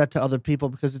to say that to other people,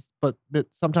 because but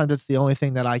sometimes it's the only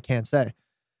thing that I can't say.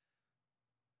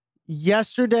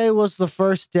 Yesterday was the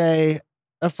first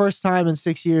time in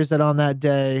 6 years that on that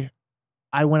day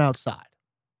I went outside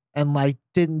and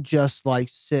didn't just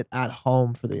sit at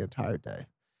home for the entire day.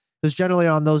 Because generally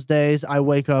on those days I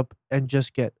wake up and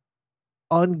just get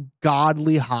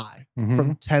ungodly high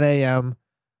from 10 a.m.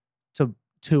 to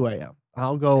 2 a.m.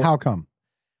 I'll go. How come?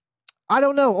 I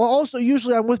don't know. Well, also,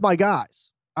 usually I'm with my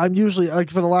guys. I'm usually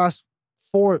for the last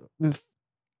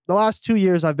 2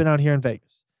 years I've been out here in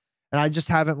Vegas, and I just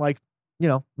haven't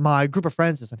my group of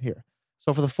friends isn't here.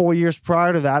 So for the 4 years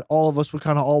prior to that, all of us would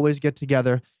kind of always get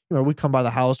together. You know, we'd come by the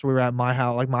house, or we were at my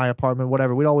house, like my apartment,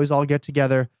 whatever. We'd always all get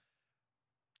together,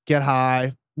 get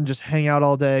high, and just hang out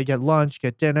all day, get lunch,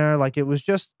 get dinner. Like it was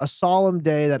just a solemn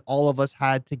day that all of us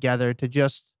had together to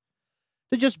just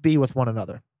be with one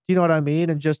another. You know what I mean?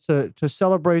 And just to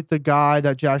celebrate the guy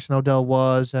that Jackson Odell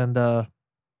was. And I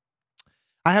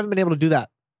haven't been able to do that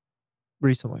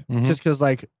recently. Just because,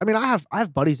 like, I mean, I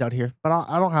have buddies out here, but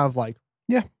I don't have like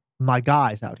my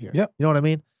guys out here. Yep. You know what I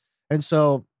mean? And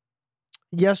so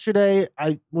yesterday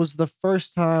I was the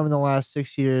first time in the last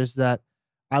 6 years that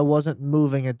I wasn't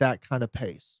moving at that kind of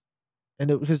pace.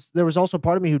 And because there was also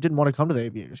part of me who didn't want to come to the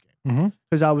Aviators game.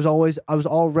 Because I was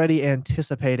already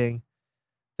anticipating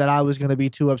that I was going to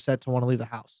be too upset to want to leave the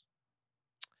house.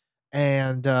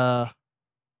 And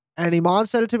Iman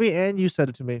said it to me, and you said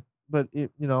it to me. But it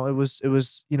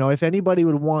was, you know, if anybody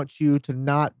would want you to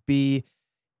not be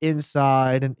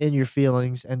inside and in your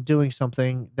feelings and doing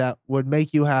something that would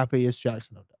make you happy, it's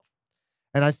Jackson Odell.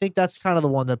 And I think that's kind of the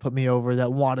one that put me over,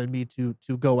 that wanted me to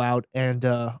go out and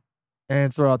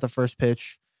throw out the first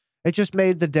pitch. It just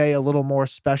made the day a little more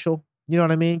special. You know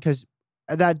what I mean? Because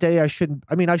that day I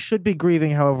should be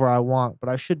grieving however I want, but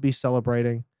I should be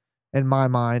celebrating in my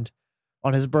mind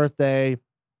on his birthday,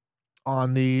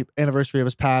 on the anniversary of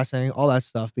his passing, all that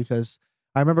stuff. Because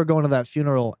I remember going to that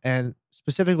funeral and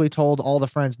specifically told all the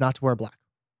friends not to wear black,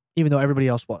 even though everybody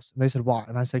else was. And they said, why?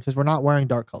 And I said, because we're not wearing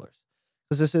dark colors.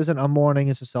 Because this isn't a mourning,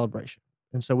 it's a celebration.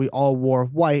 And so we all wore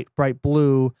white, bright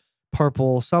blue,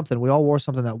 purple, something. We all wore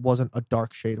something that wasn't a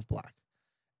dark shade of black.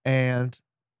 And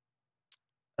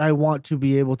I want to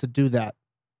be able to do that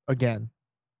again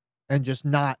and just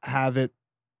not have it.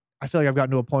 I feel like I've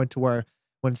gotten to a point to where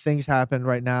when things happen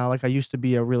right now, like I used to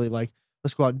be a really like,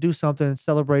 let's go out and do something,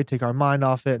 celebrate, take our mind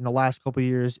off it. In the last couple of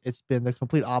years, it's been the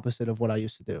complete opposite of what I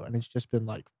used to do. And it's just been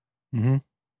like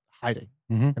hiding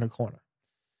in a corner.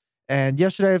 And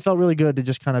yesterday it felt really good to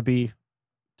just kind of be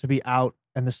out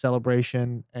and the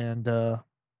celebration. And,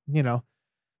 you know,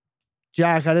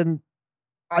 Jack,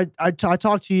 I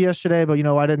talked to you yesterday, but, you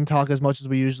know, I didn't talk as much as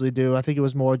we usually do. I think it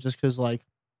was more just because, like,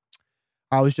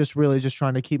 I was just really just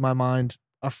trying to keep my mind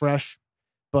afresh.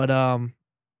 But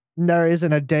there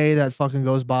isn't a day that fucking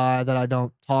goes by that I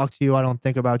don't talk to you. I don't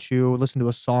think about you. Listen to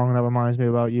a song that reminds me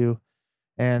about you.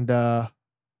 And I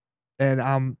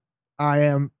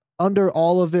am under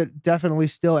all of it definitely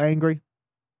still angry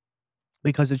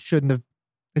because it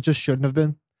just shouldn't have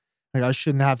been. Like, I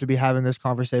shouldn't have to be having this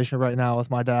conversation right now with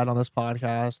my dad on this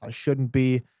podcast. I shouldn't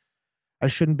be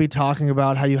talking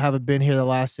about how you haven't been here the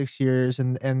last 6 years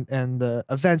and the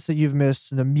events that you've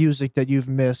missed and the music that you've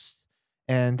missed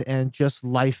and just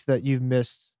life that you've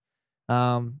missed.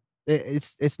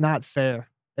 It's not fair.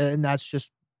 And that's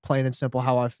just plain and simple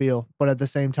how I feel. But at the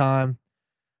same time,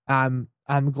 I'm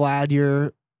glad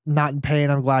you're not in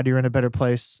pain. I'm glad you're in a better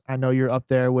place. I know you're up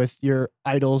there with your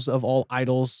idols of all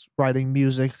idols, writing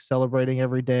music, celebrating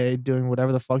every day, doing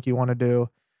whatever the fuck you want to do.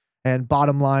 And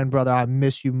bottom line, brother, I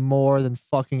miss you more than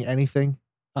fucking anything.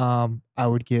 I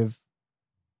would give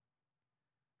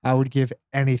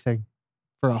anything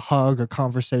for a hug, a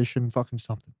conversation, fucking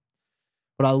something.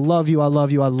 But I love you. I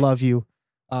love you. I love you.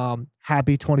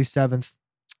 Happy 27th.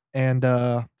 And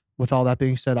with all that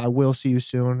being said, I will see you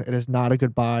soon. It is not a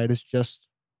goodbye. It is just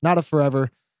not a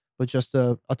forever, but just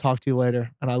a talk to you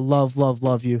later. And I love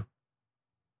you.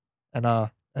 And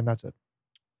that's it.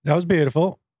 That was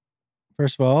beautiful.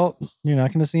 First of all, you're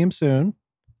not going to see him soon.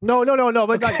 No.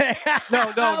 But like,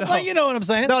 no. But you know what I'm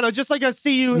saying? No. Just like I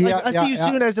see you. Like, I see you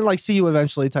soon, as in like see you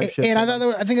eventually type shit. And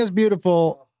I think that's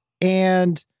beautiful.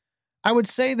 And I would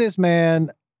say this,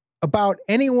 man, about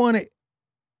anyone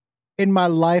in my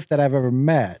life that I've ever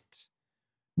met,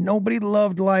 nobody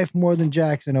loved life more than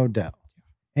Jackson Odell.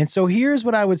 And so here's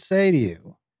what I would say to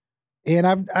you. And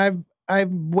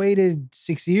I've waited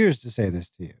 6 years to say this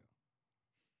to you.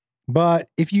 But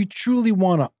if you truly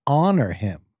want to honor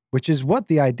him, which is what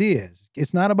the idea is,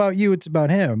 it's not about you, it's about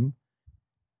him.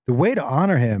 The way to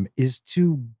honor him is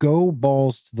to go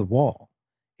balls to the wall.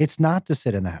 It's not to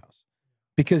sit in the house,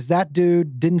 because that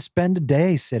dude didn't spend a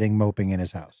day sitting moping in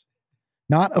his house.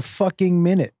 Not a fucking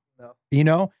minute, you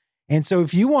know? And so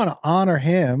if you want to honor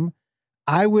him,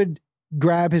 I would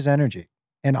grab his energy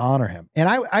and honor him. And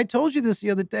I told you this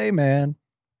the other day, man,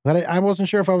 but I wasn't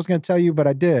sure if I was going to tell you, but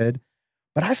I did.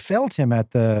 But I felt him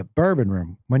at the Bourbon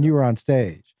Room when you were on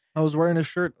stage. I was wearing a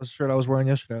shirt I was wearing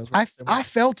yesterday. I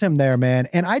felt him there, man.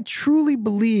 And I truly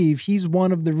believe he's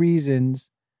one of the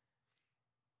reasons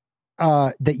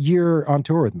that you're on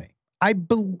tour with me. I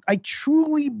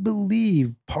truly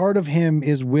believe part of him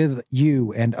is with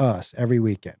you and us every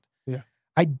weekend. Yeah.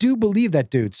 I do believe that,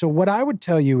 dude. So what I would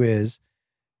tell you is,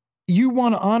 you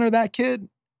want to honor that kid.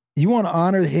 You want to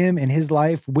honor him in his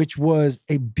life, which was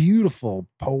a beautiful,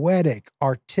 poetic,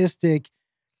 artistic,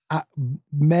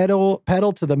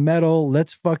 pedal to the metal,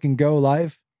 let's fucking go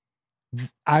life.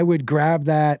 I would grab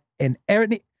that, and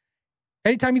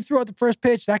anytime you throw out the first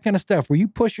pitch, that kind of stuff, where you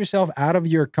push yourself out of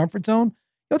your comfort zone.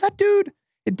 That dude,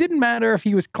 it didn't matter if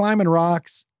he was climbing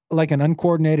rocks like an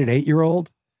uncoordinated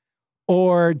 8-year-old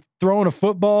or throwing a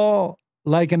football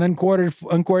like an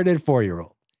uncoordinated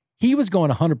 4-year-old. He was going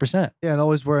 100%. Yeah, and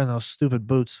always wearing those stupid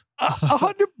boots.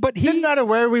 100, but he didn't matter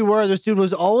where we were. This dude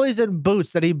was always in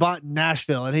boots that he bought in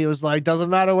Nashville, and he was like, "Doesn't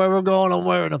matter where we're going, I'm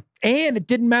wearing them." And it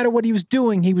didn't matter what he was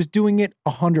doing; he was doing it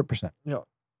 100%. Yeah,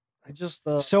 I just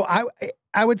so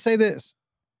I would say this.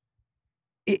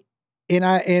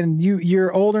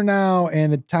 You're older now,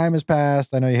 and the time has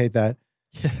passed. I know you hate that,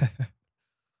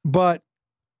 but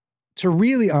to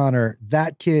really honor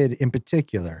that kid in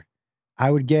particular, I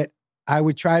would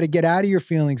try to get out of your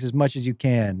feelings as much as you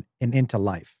can and into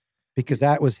life, because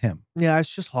that was him. Yeah,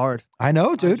 it's just hard. I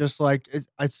know, dude. Just like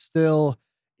it's still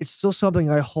something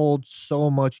I hold so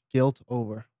much guilt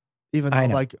over, even though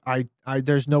like I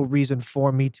there's no reason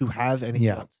for me to have any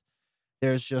guilt.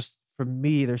 There's just, for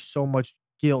me, there's so much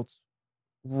guilt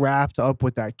wrapped up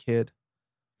with that kid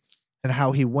and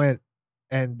how he went,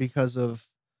 and because of,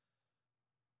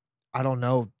 I don't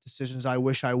know, decisions I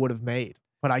wish I would have made,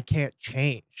 but I can't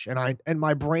change. And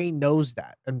my brain knows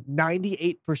that. And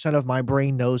 98% of my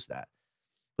brain knows that.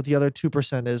 But the other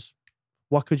 2% is,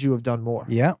 what could you have done more?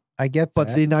 Yeah, I get that.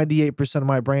 But the 98% of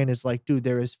my brain is like, dude,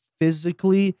 there is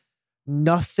physically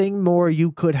nothing more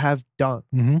you could have done.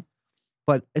 Mm-hmm.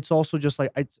 But it's also just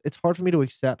like, it's hard for me to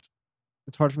accept.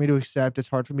 It's hard for me to accept. It's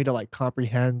hard for me to like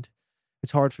comprehend.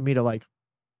 It's hard for me to like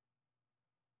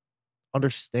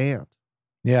understand.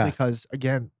 Yeah. Because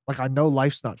again, like, I know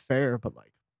life's not fair, but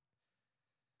like,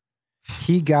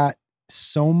 he got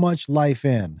so much life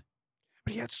in.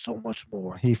 But he had so much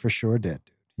more. He for sure did,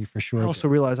 dude. He for sure I also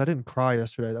realized I didn't cry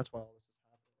yesterday. That's why all this is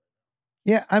happening.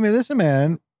 Yeah, I mean, listen,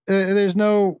 man, there's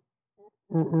no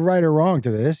right or wrong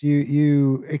to this.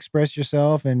 You express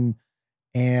yourself and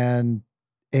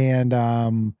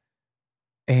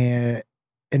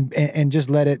just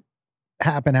let it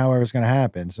happen however it's going to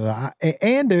happen. So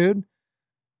dude,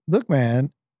 look,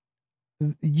 man,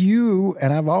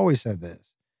 and I've always said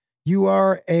this, you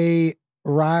are a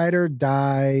ride or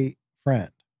die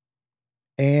friend.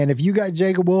 And if you got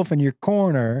Jacob Wolf in your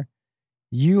corner,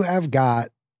 you have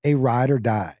got a ride or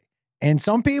die. And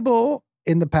some people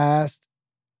in the past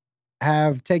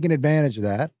have taken advantage of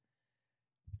that.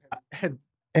 And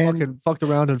fucking fucked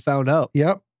around and found out.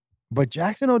 Yep. But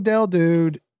Jackson Odell,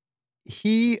 dude,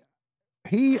 I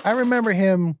remember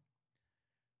him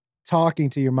talking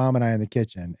to your mom and I in the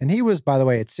kitchen. And he was, by the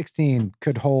way, at 16,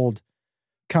 could hold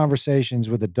conversations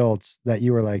with adults that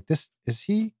you were like, is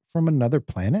he from another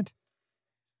planet?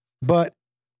 But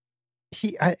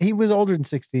he was older than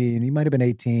 16. He might have been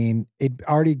 18. He'd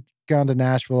already gone to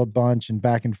Nashville a bunch and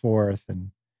back and forth,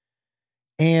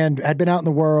 and had been out in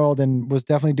the world and was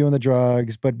definitely doing the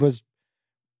drugs, but was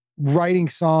writing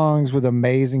songs with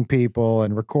amazing people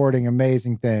and recording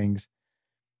amazing things.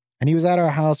 And he was at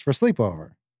our house for a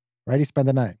sleepover, right? He spent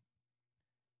the night.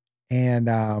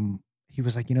 And he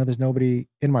was like, there's nobody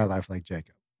in my life like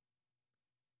Jacob.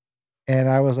 And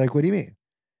I was like, what do you mean?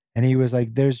 And he was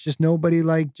like, there's just nobody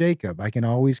like Jacob. I can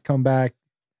always come back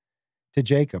to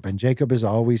Jacob, and Jacob is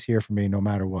always here for me no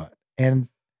matter what. And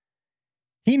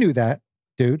he knew that,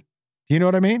 dude. Do you know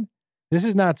what I mean? This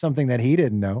is not something that he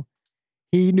didn't know.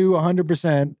 He knew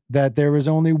 100% that there was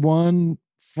only one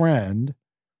friend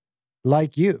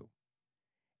like you.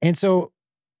 And so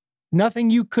nothing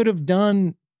you could have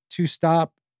done to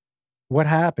stop what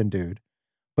happened, dude.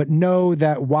 But know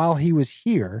that while he was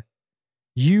here,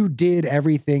 you did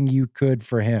everything you could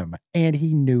for him, and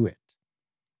he knew it.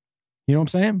 You know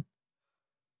what I'm saying?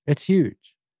 It's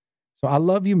huge. So I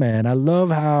love you, man. I love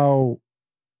how,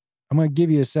 I'm going to give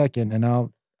you a second and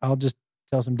I'll just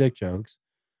tell some dick jokes.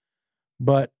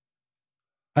 But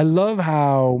I love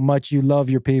how much you love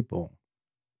your people.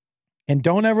 And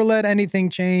don't ever let anything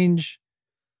change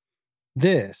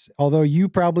this. Although you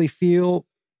probably feel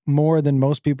more than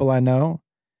most people I know,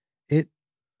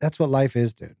 that's what life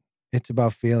is, dude. It's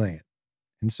about feeling it.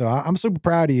 And so I'm super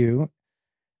proud of you.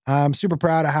 I'm super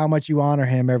proud of how much you honor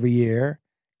him every year.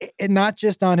 And not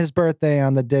just on his birthday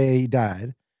on the day he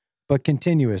died, but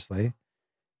continuously.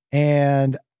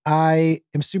 And I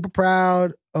am super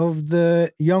proud of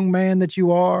the young man that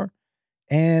you are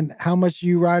and how much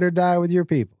you ride or die with your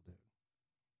people.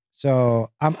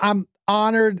 So I'm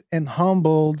honored and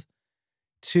humbled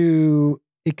to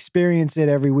experience it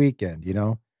every weekend, you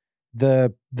know,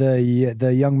 the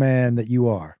young man that you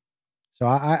are. So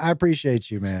I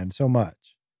appreciate you, man, so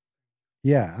much.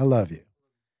 Yeah, I love you.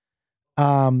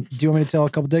 Do you want me to tell a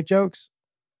couple dick jokes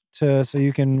so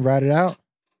you can write it out?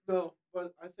 No,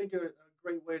 but I think a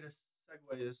great way to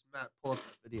segue is Matt, pull up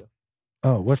that video.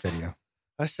 Oh, what video?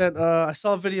 I said I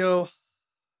saw a video.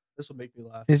 This will make me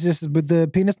laugh. Is this with the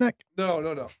penis neck? No.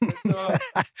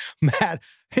 It's, Matt,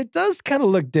 it does kind of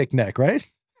look dick neck, right?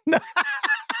 all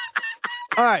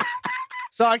right.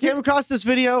 So I came across this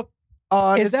video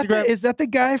on Instagram. Is that the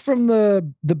guy from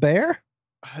the bear?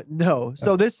 No.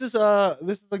 So this is a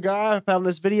guy. I found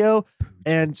this video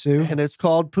and it's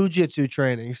called Poo-Jitsu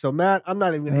training. So Matt, I'm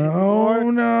not even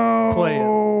gonna play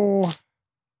it.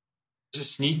 There's a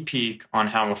sneak peek on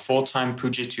how a full-time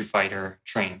Poo-Jitsu fighter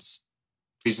trains.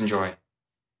 Please enjoy.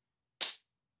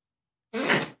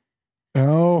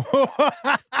 Oh.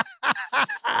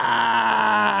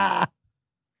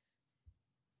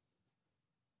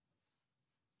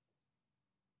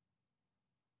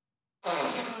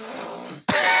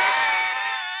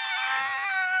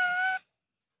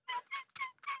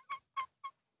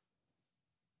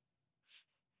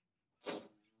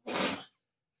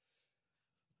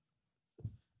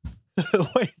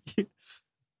 Wait.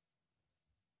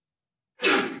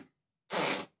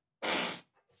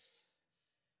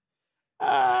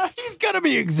 He's gonna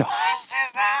be exhausted.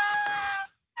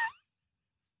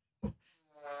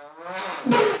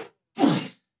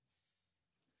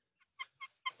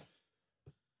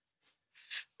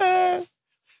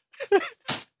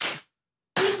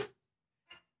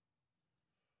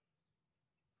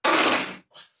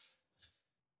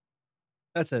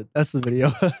 That's it. That's the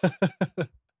video.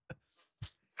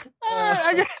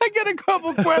 I got a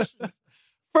couple questions.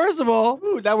 First of all,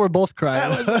 ooh, now we're both crying.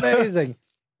 that was amazing.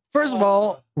 First of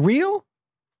all, real?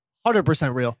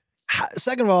 100% real.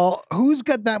 Second of all, who's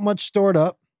got that much stored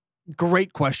up?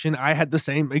 Great question. I had the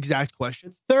same exact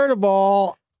question. Third of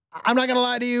all, I'm not gonna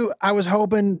lie to you. I was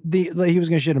hoping he was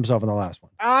gonna shit himself in the last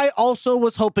one. I also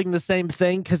was hoping the same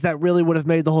thing because that really would have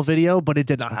made the whole video, but it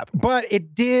did not happen. But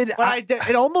it did. But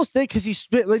it almost did because he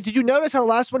spit. Like, did you notice how the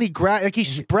last one he grabbed? Like he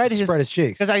spread his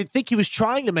cheeks. Because I think he was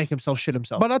trying to make himself shit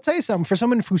himself. But I'll tell you something. For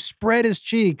someone who spread his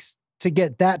cheeks to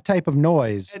get that type of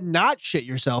noise, and not shit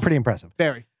yourself, pretty impressive.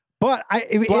 Very. But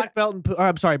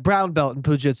brown belt in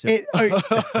Poo-Jitsu.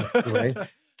 Right.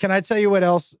 Can I tell you what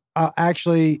else?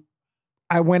 Actually,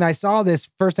 when I saw this,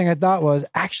 first thing I thought was,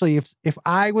 actually, if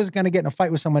I was going to get in a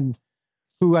fight with someone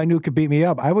who I knew could beat me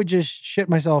up, I would just shit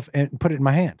myself and put it in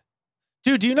my hand.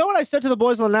 Dude, do you know what I said to the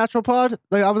boys on the Natural Pod?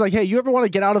 Like, I was like, hey, you ever want to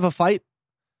get out of a fight?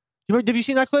 Have you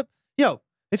seen that clip? Yo,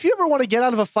 if you ever want to get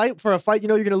out of a fight for a fight you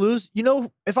know you're going to lose, you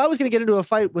know, if I was going to get into a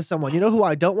fight with someone, you know who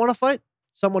I don't want to fight?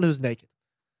 Someone who's naked.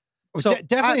 So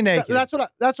definitely naked. That's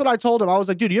what I told him. I was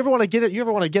like, dude, you ever want to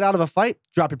get out of a fight?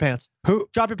 Drop your pants.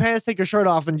 Drop your pants, take your shirt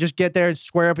off, and just get there and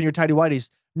square up in your tighty whities.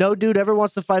 No dude ever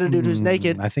wants to fight a dude who's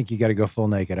naked. I think you got to go full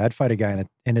naked. I'd fight a guy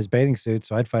in his bathing suit,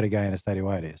 so I'd fight a guy in his tighty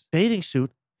whities. Bathing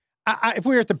suit? If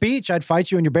we were at the beach, I'd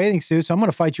fight you in your bathing suit, so I'm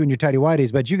going to fight you in your tighty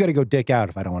whities, but you got to go dick out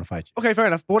if I don't want to fight you. Okay, fair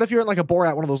enough. But what if you're in like a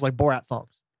Borat, one of those like Borat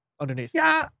thongs underneath?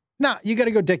 Yeah. No, you got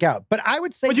to go dick out. But I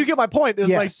would say... But you get my point. Is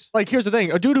yes. like, here's the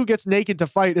thing. A dude who gets naked to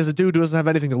fight is a dude who doesn't have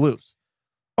anything to lose.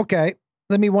 Okay.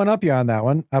 Let me one-up you on that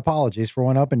one. Apologies for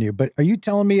one-upping you. But are you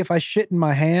telling me if I shit in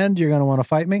my hand, you're going to want to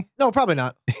fight me? No, probably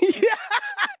not. Yeah.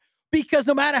 Because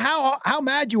no matter how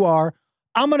mad you are,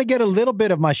 I'm going to get a little bit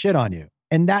of my shit on you.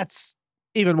 And that's...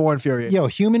 even more infuriating. Yo,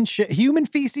 human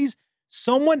feces,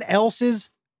 someone else's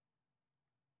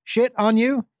shit on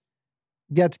you,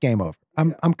 that's game over.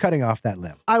 I'm cutting off that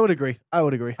limb. I would agree.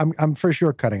 I'm for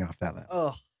sure cutting off that limb.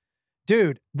 Oh,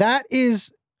 dude, that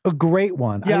is a great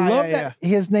one. Yeah, I love that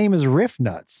his name is Riff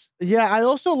Nuts. Yeah, I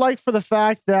also like for the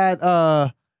fact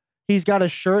that he's got a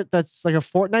shirt that's like a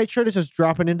Fortnite shirt. It's just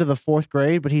dropping into the 4th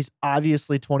grade, but he's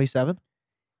obviously 27.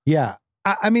 Yeah.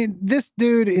 I mean, this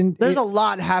dude there's a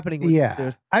lot happening with this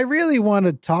dude. I really want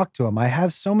to talk to him. I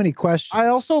have so many questions. I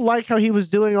also like how he was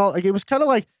doing it was kind of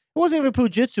like, it wasn't even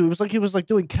Poo-Jitsu. It was like he was like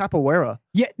doing capoeira.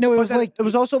 Yeah, no, it was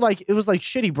also like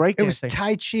shitty breakdancing. It was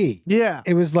Tai Chi. Yeah.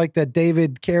 It was like the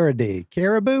David Carradine.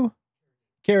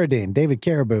 David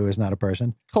Caribou is not a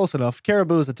person. Close enough.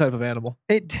 Caribou is a type of animal.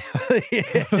 It definitely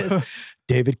is.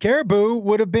 David Caribou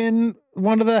would have been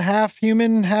one of the half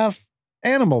human, half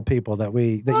animal people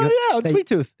Sweet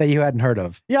Tooth that you hadn't heard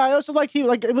of. Yeah, I also liked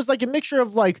it was like a mixture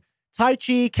of like Tai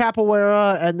Chi,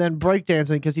 capoeira, and then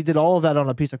breakdancing because he did all of that on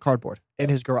a piece of cardboard in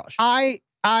his garage.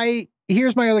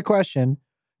 Here's my other question.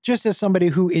 Just as somebody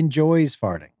who enjoys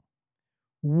farting,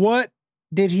 what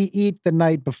did he eat the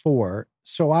night before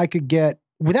so I could get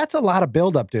Well, that's a lot of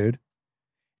buildup, dude.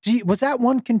 Was that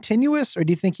one continuous, or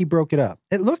do you think he broke it up?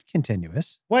 It looked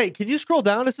continuous. Wait, can you scroll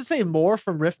down? Does it say more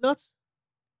from Riff Nuts?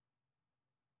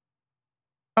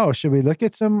 Oh, should we look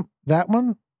at that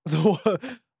one?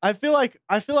 I feel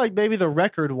like maybe the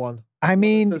record one. I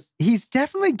mean, he's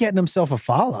definitely getting himself a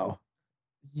follow.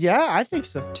 Yeah, I think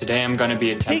so. Today I'm going to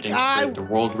be attempting Pink to eye. break the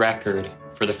world record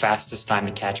for the fastest time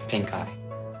to catch pink eye.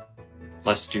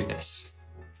 Let's do this.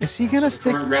 Is he gonna The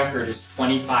stick? current record is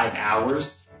 25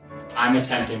 hours. I'm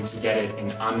attempting to get it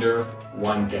in under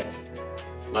 1 day.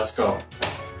 Let's go.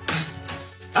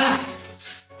 Ah!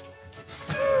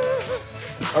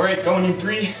 All right, going in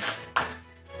 3,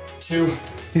 2.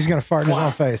 He's gonna fart in his Wow.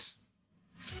 own face.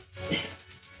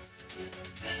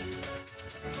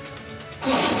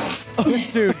 This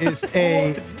dude is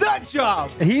a Nut job.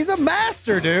 he's a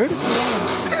master, dude.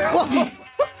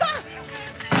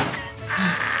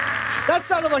 That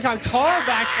sounded like a car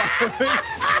backfiring.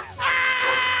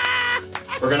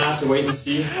 We're gonna have to wait and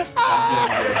see. I'm feeling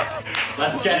good.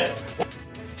 Let's get it.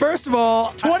 First of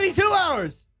all, 22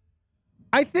 hours.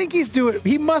 I think he's doing.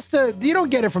 He must have. You don't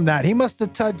get it from that. He must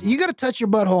have touched. You got to touch your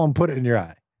butthole and put it in your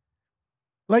eye.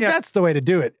 Like that's the way to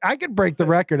do it. I could break the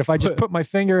record if I just put my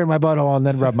finger in my butthole and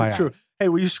then rub my True. eye. Hey,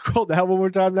 will you scroll down one more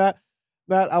time, Matt?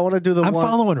 Matt, I want to do the I'm one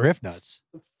following Riff Nuts.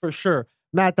 for sure.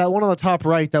 Matt, that one on the top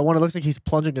right, that one it looks like he's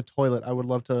plunging a toilet. I would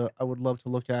love to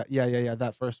look at. Yeah,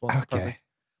 that first one. Okay. Perfect.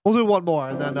 We'll do one more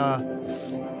and then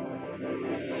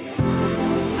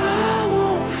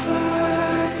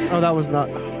Oh, that was not.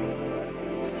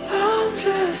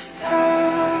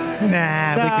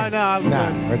 Nah,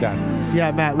 I'm we're done.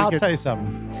 Yeah, Matt, I'll tell you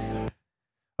something.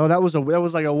 Oh, that was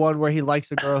like a one where he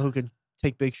likes a girl who can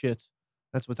take big shits.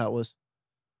 That's what that was.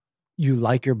 You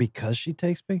like her because she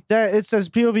takes big. That it says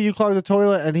POV you clogged the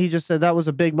toilet, and he just said that was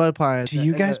a big mud pie. Do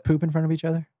you guys poop in front of each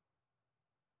other?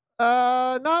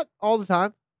 Not all the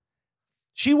time.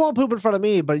 She won't poop in front of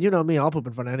me, but you know me, I'll poop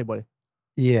in front of anybody.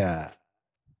 Yeah.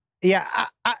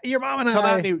 Your mom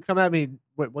and Come at me.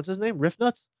 Wait, what's his name? Riff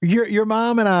Nuts? Your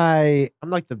mom and I I'm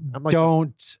like the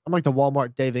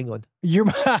Walmart Dave England.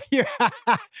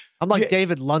 I'm like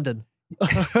David London.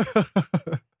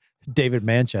 David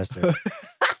Manchester.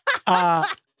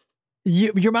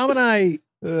 Your mom and I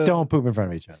don't poop in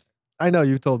front of each other. I know,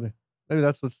 you told me. Maybe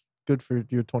that's what's good for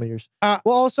your 20 years. Well,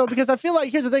 also because I feel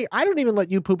like here's the thing. I don't even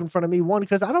let you poop in front of me. One,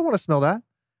 because I don't want to smell that.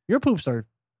 Your poops are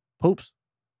poops.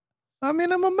 I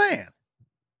mean, I'm a man.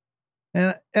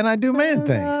 And I do man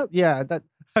things. Yeah, that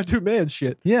I do man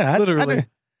shit. Yeah, literally.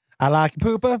 I like to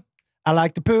pooper. I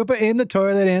like to pooper in the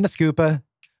toilet and a scooper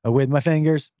with my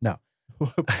fingers. No.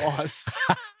 Pause.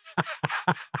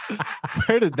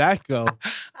 Where did that go?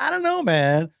 I don't know,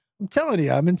 man. I'm telling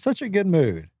you, I'm in such a good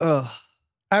mood.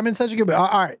 I'm in such a good mood. All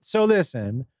right. So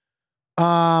listen.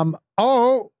 Was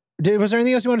there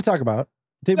anything else you want to talk about?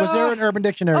 Was there an Urban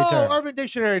Dictionary term? Urban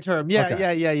Dictionary term. Yeah,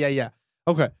 Okay. yeah.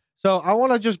 Okay. So I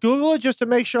want to just Google it just to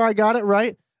make sure I got it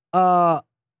right.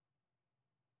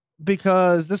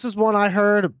 Because this is one I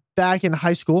heard back in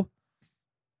high school.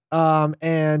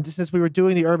 And since we were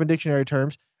doing the Urban Dictionary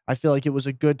terms, I feel like it was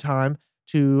a good time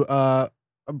to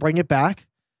bring it back.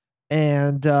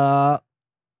 And yeah.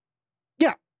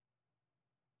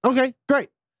 Okay, great.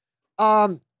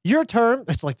 Your term,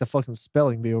 it's like the fucking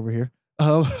spelling bee over here.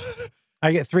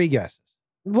 I get 3 guesses.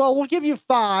 Well, we'll give you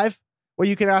 5 where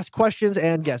you can ask questions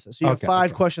and guesses. So you have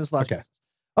 5 questions left. Okay.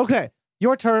 Okay.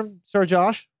 Your term, Sir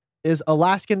Josh, is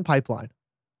Alaskan Pipeline.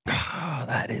 Oh,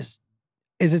 that is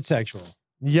it sexual?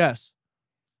 Yes.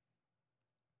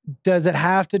 Does it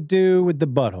have to do with the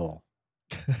butthole?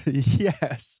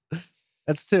 Yes.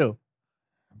 That's 2.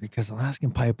 Because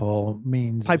Alaskan pipeline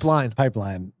means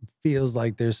Pipeline feels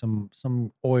like there's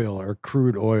some oil or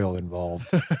crude oil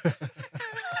involved.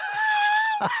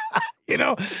 You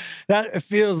know, that it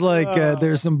feels like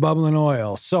there's some bubbling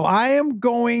oil. So I am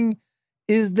going.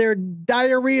 Is there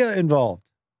diarrhea involved?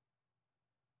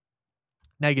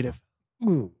 Negative.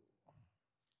 Ooh.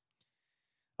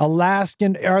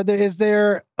 Alaskan. Is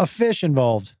there a fish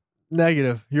involved?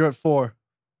 Negative. You're at 4.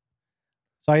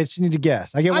 So I just need to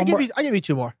guess. I give you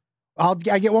 2 more.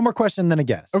 I get one more question, then a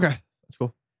guess. Okay. That's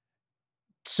cool.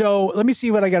 So let me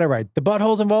see what I got it right. The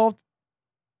butthole's involved?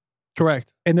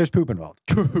 Correct. And there's poop involved.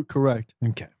 Correct.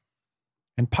 Okay.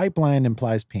 And pipeline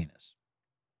implies penis.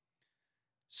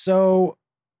 So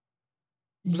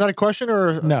was that a question or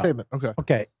a statement? Okay.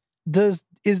 Okay.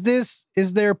 Is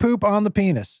there poop on the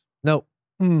penis? No.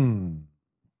 Well,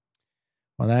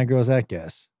 there goes that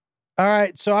guess. All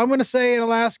right. So I'm going to say an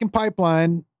Alaskan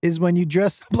pipeline is when you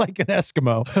dress up like an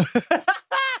Eskimo.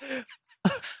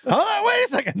 Hold on, wait a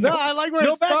second. No, I like where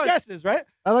no it bad starts. guesses, right?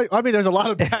 I mean, there's a lot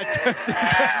of bad guesses.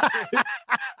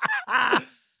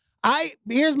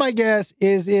 Here's my guess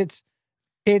is it's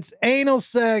anal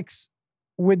sex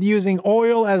with using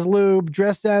oil as lube,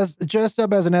 dressed up as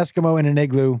an Eskimo in an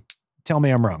igloo. Tell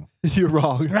me I'm wrong. You're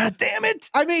wrong. God damn it.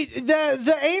 I mean,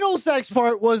 the anal sex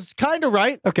part was kind of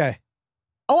right. Okay.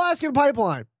 Alaskan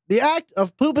Pipeline. The act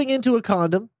of pooping into a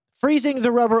condom, freezing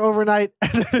the rubber overnight,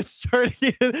 and then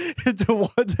inserting it into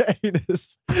one's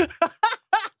anus.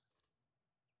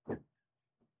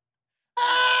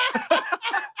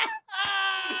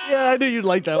 Yeah, I knew you'd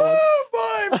like that one.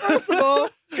 Oh, boy. First of all,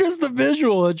 just the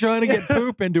visual of trying to get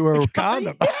poop into a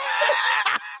condom.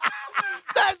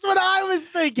 That's what I was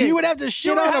thinking. You would have to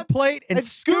shit on a plate and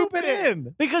scoop it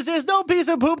in. Because there's no piece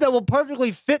of poop that will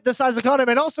perfectly fit the size of the condom.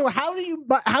 And also, how do you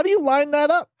line that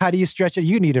up? How do you stretch it?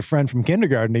 You need a friend from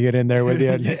kindergarten to get in there with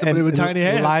you Somebody with tiny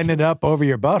hands. Line it up over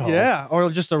your butthole. Yeah, or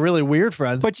just a really weird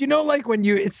friend. But you know, like when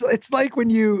you, it's like when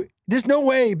you, there's no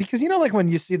way, because you know, like when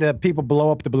you see the people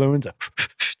blow up the balloons.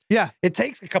 Yeah. It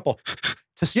takes a couple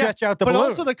to stretch out the balloon. But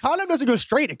balloon. also the condom doesn't go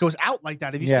straight. It goes out like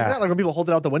that. Have you seen Yeah. that? Like when people hold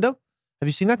it out the window? Have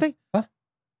you seen that thing? Huh?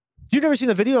 You've never seen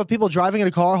the video of people driving in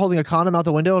a car holding a condom out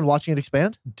the window and watching it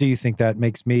expand? Do you think that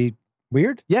makes me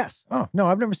weird? Yes. Oh, no,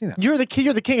 I've never seen that. You're the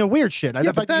king of weird shit.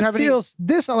 Yeah, but that feels,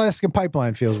 this Alaskan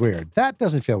Pipeline feels weird. That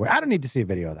doesn't feel weird. I don't need to see a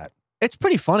video of that. It's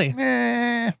pretty funny.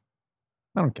 I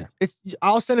don't care.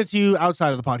 I'll send it to you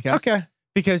outside of the podcast. Okay.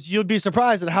 Because you'd be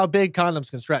surprised at how big condoms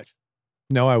can stretch.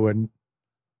 No, I wouldn't.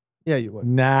 Yeah, you would.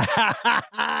 Nah,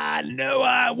 no,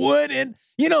 I wouldn't.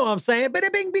 You know what I'm saying? Bing,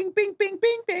 bing, bing, bing,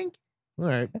 bing, bing. All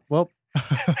right. Well,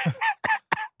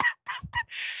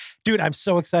 dude, I'm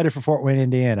so excited for Fort Wayne,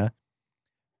 Indiana.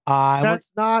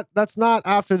 that's not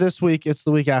after this week. It's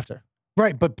the week after.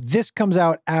 Right, but this comes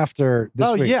out after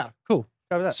this week. Oh yeah, cool.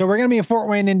 Cover that. So we're gonna be in Fort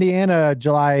Wayne, Indiana,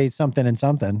 July something and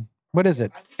something. What is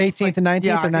it? 18th and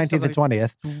 19th or 19th and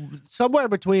 20th? Somewhere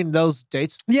between those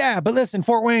dates. Yeah, but listen,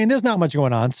 Fort Wayne, there's not much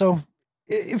going on, so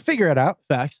figure it out.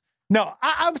 Facts. No,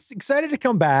 I'm excited to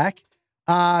come back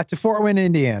to Fort Wayne,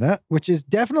 Indiana, which is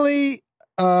definitely.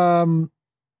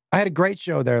 I had a great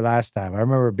show there last time. I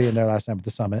remember being there last time at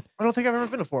the summit. I don't think I've ever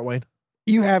been to Fort Wayne.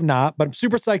 You have not, but I'm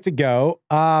super psyched to go.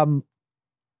 I'll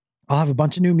have a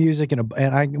bunch of new music and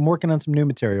I'm working on some new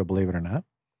material, believe it or not.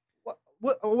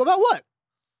 What about what?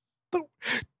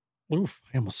 Oof,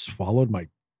 I almost swallowed my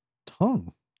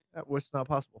tongue. That was not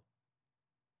possible.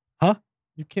 Huh?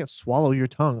 You can't swallow your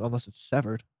tongue unless it's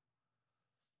severed.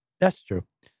 That's true.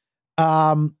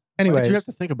 Anyways, you have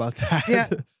to think about that. Yeah,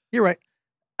 you're right.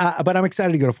 But I'm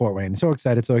excited to go to Fort Wayne. So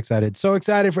excited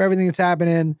for everything that's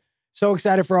happening. So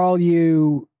excited for all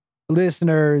you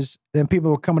listeners and people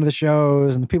who come to the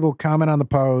shows and the people who comment on the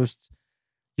posts.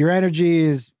 Your energy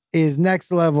is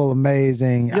next level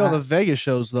amazing. Yo, the Vegas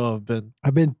shows though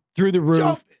I've been through the roof.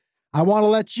 Yo. I want to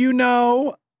let you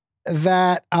know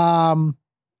that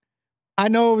I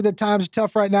know the times are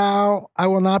tough right now. I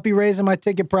will not be raising my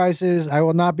ticket prices. I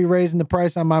will not be raising the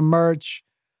price on my merch.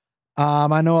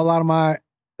 I know a lot of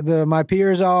my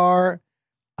peers are,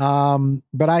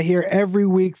 but I hear every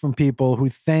week from people who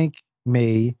thank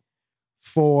me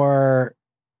for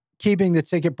keeping the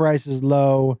ticket prices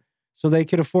low so they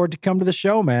could afford to come to the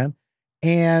show, man.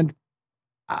 And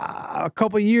a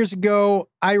couple of years ago,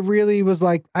 I really was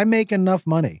like, I make enough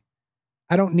money.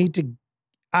 I don't need to,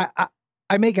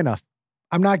 I make enough.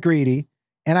 I'm not greedy.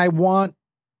 And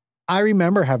I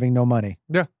remember having no money.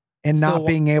 Yeah. And not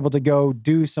being able to go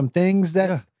do some things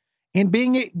that, and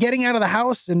getting out of the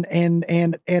house and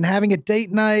having a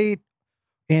date night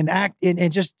and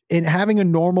having a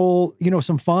normal,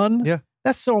 some fun. Yeah.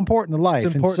 That's so important in life.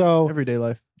 It's important and so everyday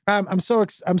life. I'm so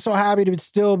happy to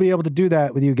still be able to do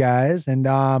that with you guys. And,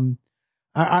 and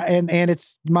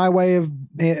it's my way of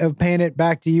paying it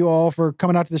back to you all for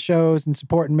coming out to the shows and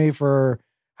supporting me for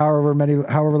however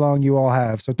long you all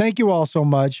have. So thank you all so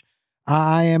much.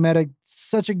 I am at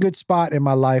such a good spot in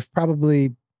my life,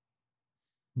 probably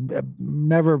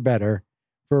never better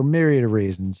for a myriad of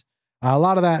reasons. A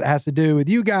lot of that has to do with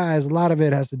you guys. A lot of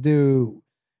it has to do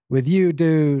with you,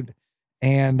 dude.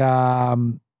 And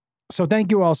so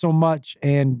thank you all so much.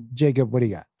 And Jacob, what do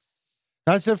you got?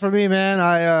 That's it for me, man.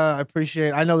 I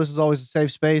appreciate. I know this is always a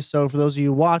safe space. So for those of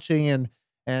you watching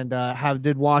and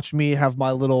did watch me have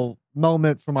my little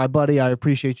moment for my buddy, I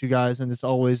appreciate you guys. And it's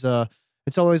always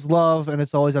love, and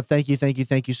it's always a thank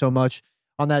you so much.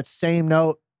 On that same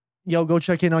note, yo, go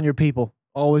check in on your people.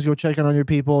 Always go check in on your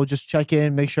people. Just check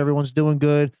in, make sure everyone's doing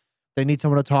good. If they need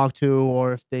someone to talk to,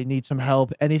 or if they need some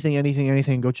help,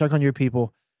 anything, go check on your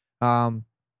people.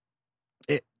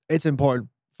 It's important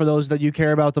for those that you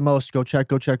care about the most. Go check.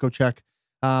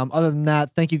 Other than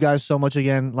that, thank you guys so much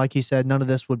again. Like he said, none of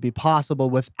this would be possible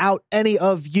without any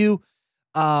of you.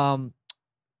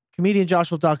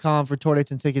 ComedianJoshua.com for tour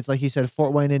dates and tickets. Like he said,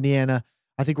 Fort Wayne, Indiana.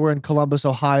 I think we're in Columbus,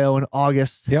 Ohio in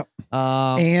August. Yep.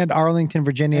 And Arlington,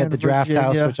 Virginia at the Draft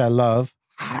House, which I love.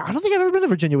 I don't think I've ever been to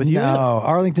Virginia with you. No,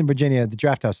 Arlington, Virginia, the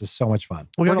Draft House is so much fun.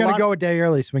 We're going to go a day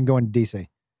early so we can go into DC.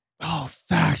 Oh,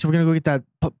 facts. We're going to go get that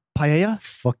paella?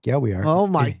 Fuck yeah, we are. Oh,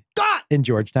 my God. In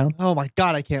Georgetown. Oh, my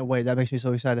God. I can't wait. That makes me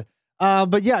so excited.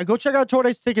 But yeah, go check out tour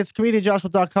dates, tickets,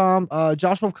 ComedianJoshua.com,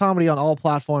 Josh Wolf Comedy on all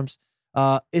platforms.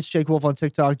 It's Jake Wolf on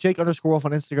TikTok, Jake_Wolf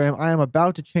on Instagram. I am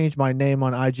about to change my name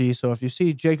on IG. So if you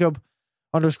see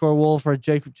Jacob_Wolf or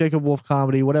Jacob Wolf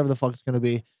Comedy, whatever the fuck it's going to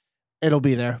be, it'll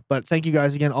be there. But thank you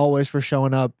guys again always for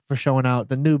showing up, for showing out,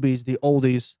 the newbies, the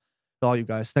oldies, all you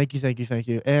guys. Thank you, thank you, thank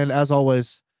you. And as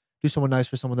always, do someone nice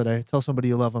for someone today. Tell somebody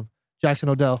you love them. Jackson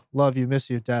Odell, love you, miss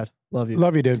you, Dad, love you.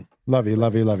 Love you, dude. Love you,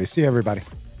 love you, love you. See you, everybody.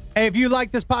 Hey, if you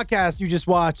like this podcast you just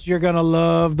watched, you're going to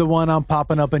love the one I'm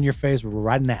popping up in your face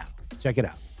right now. Check it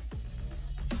out.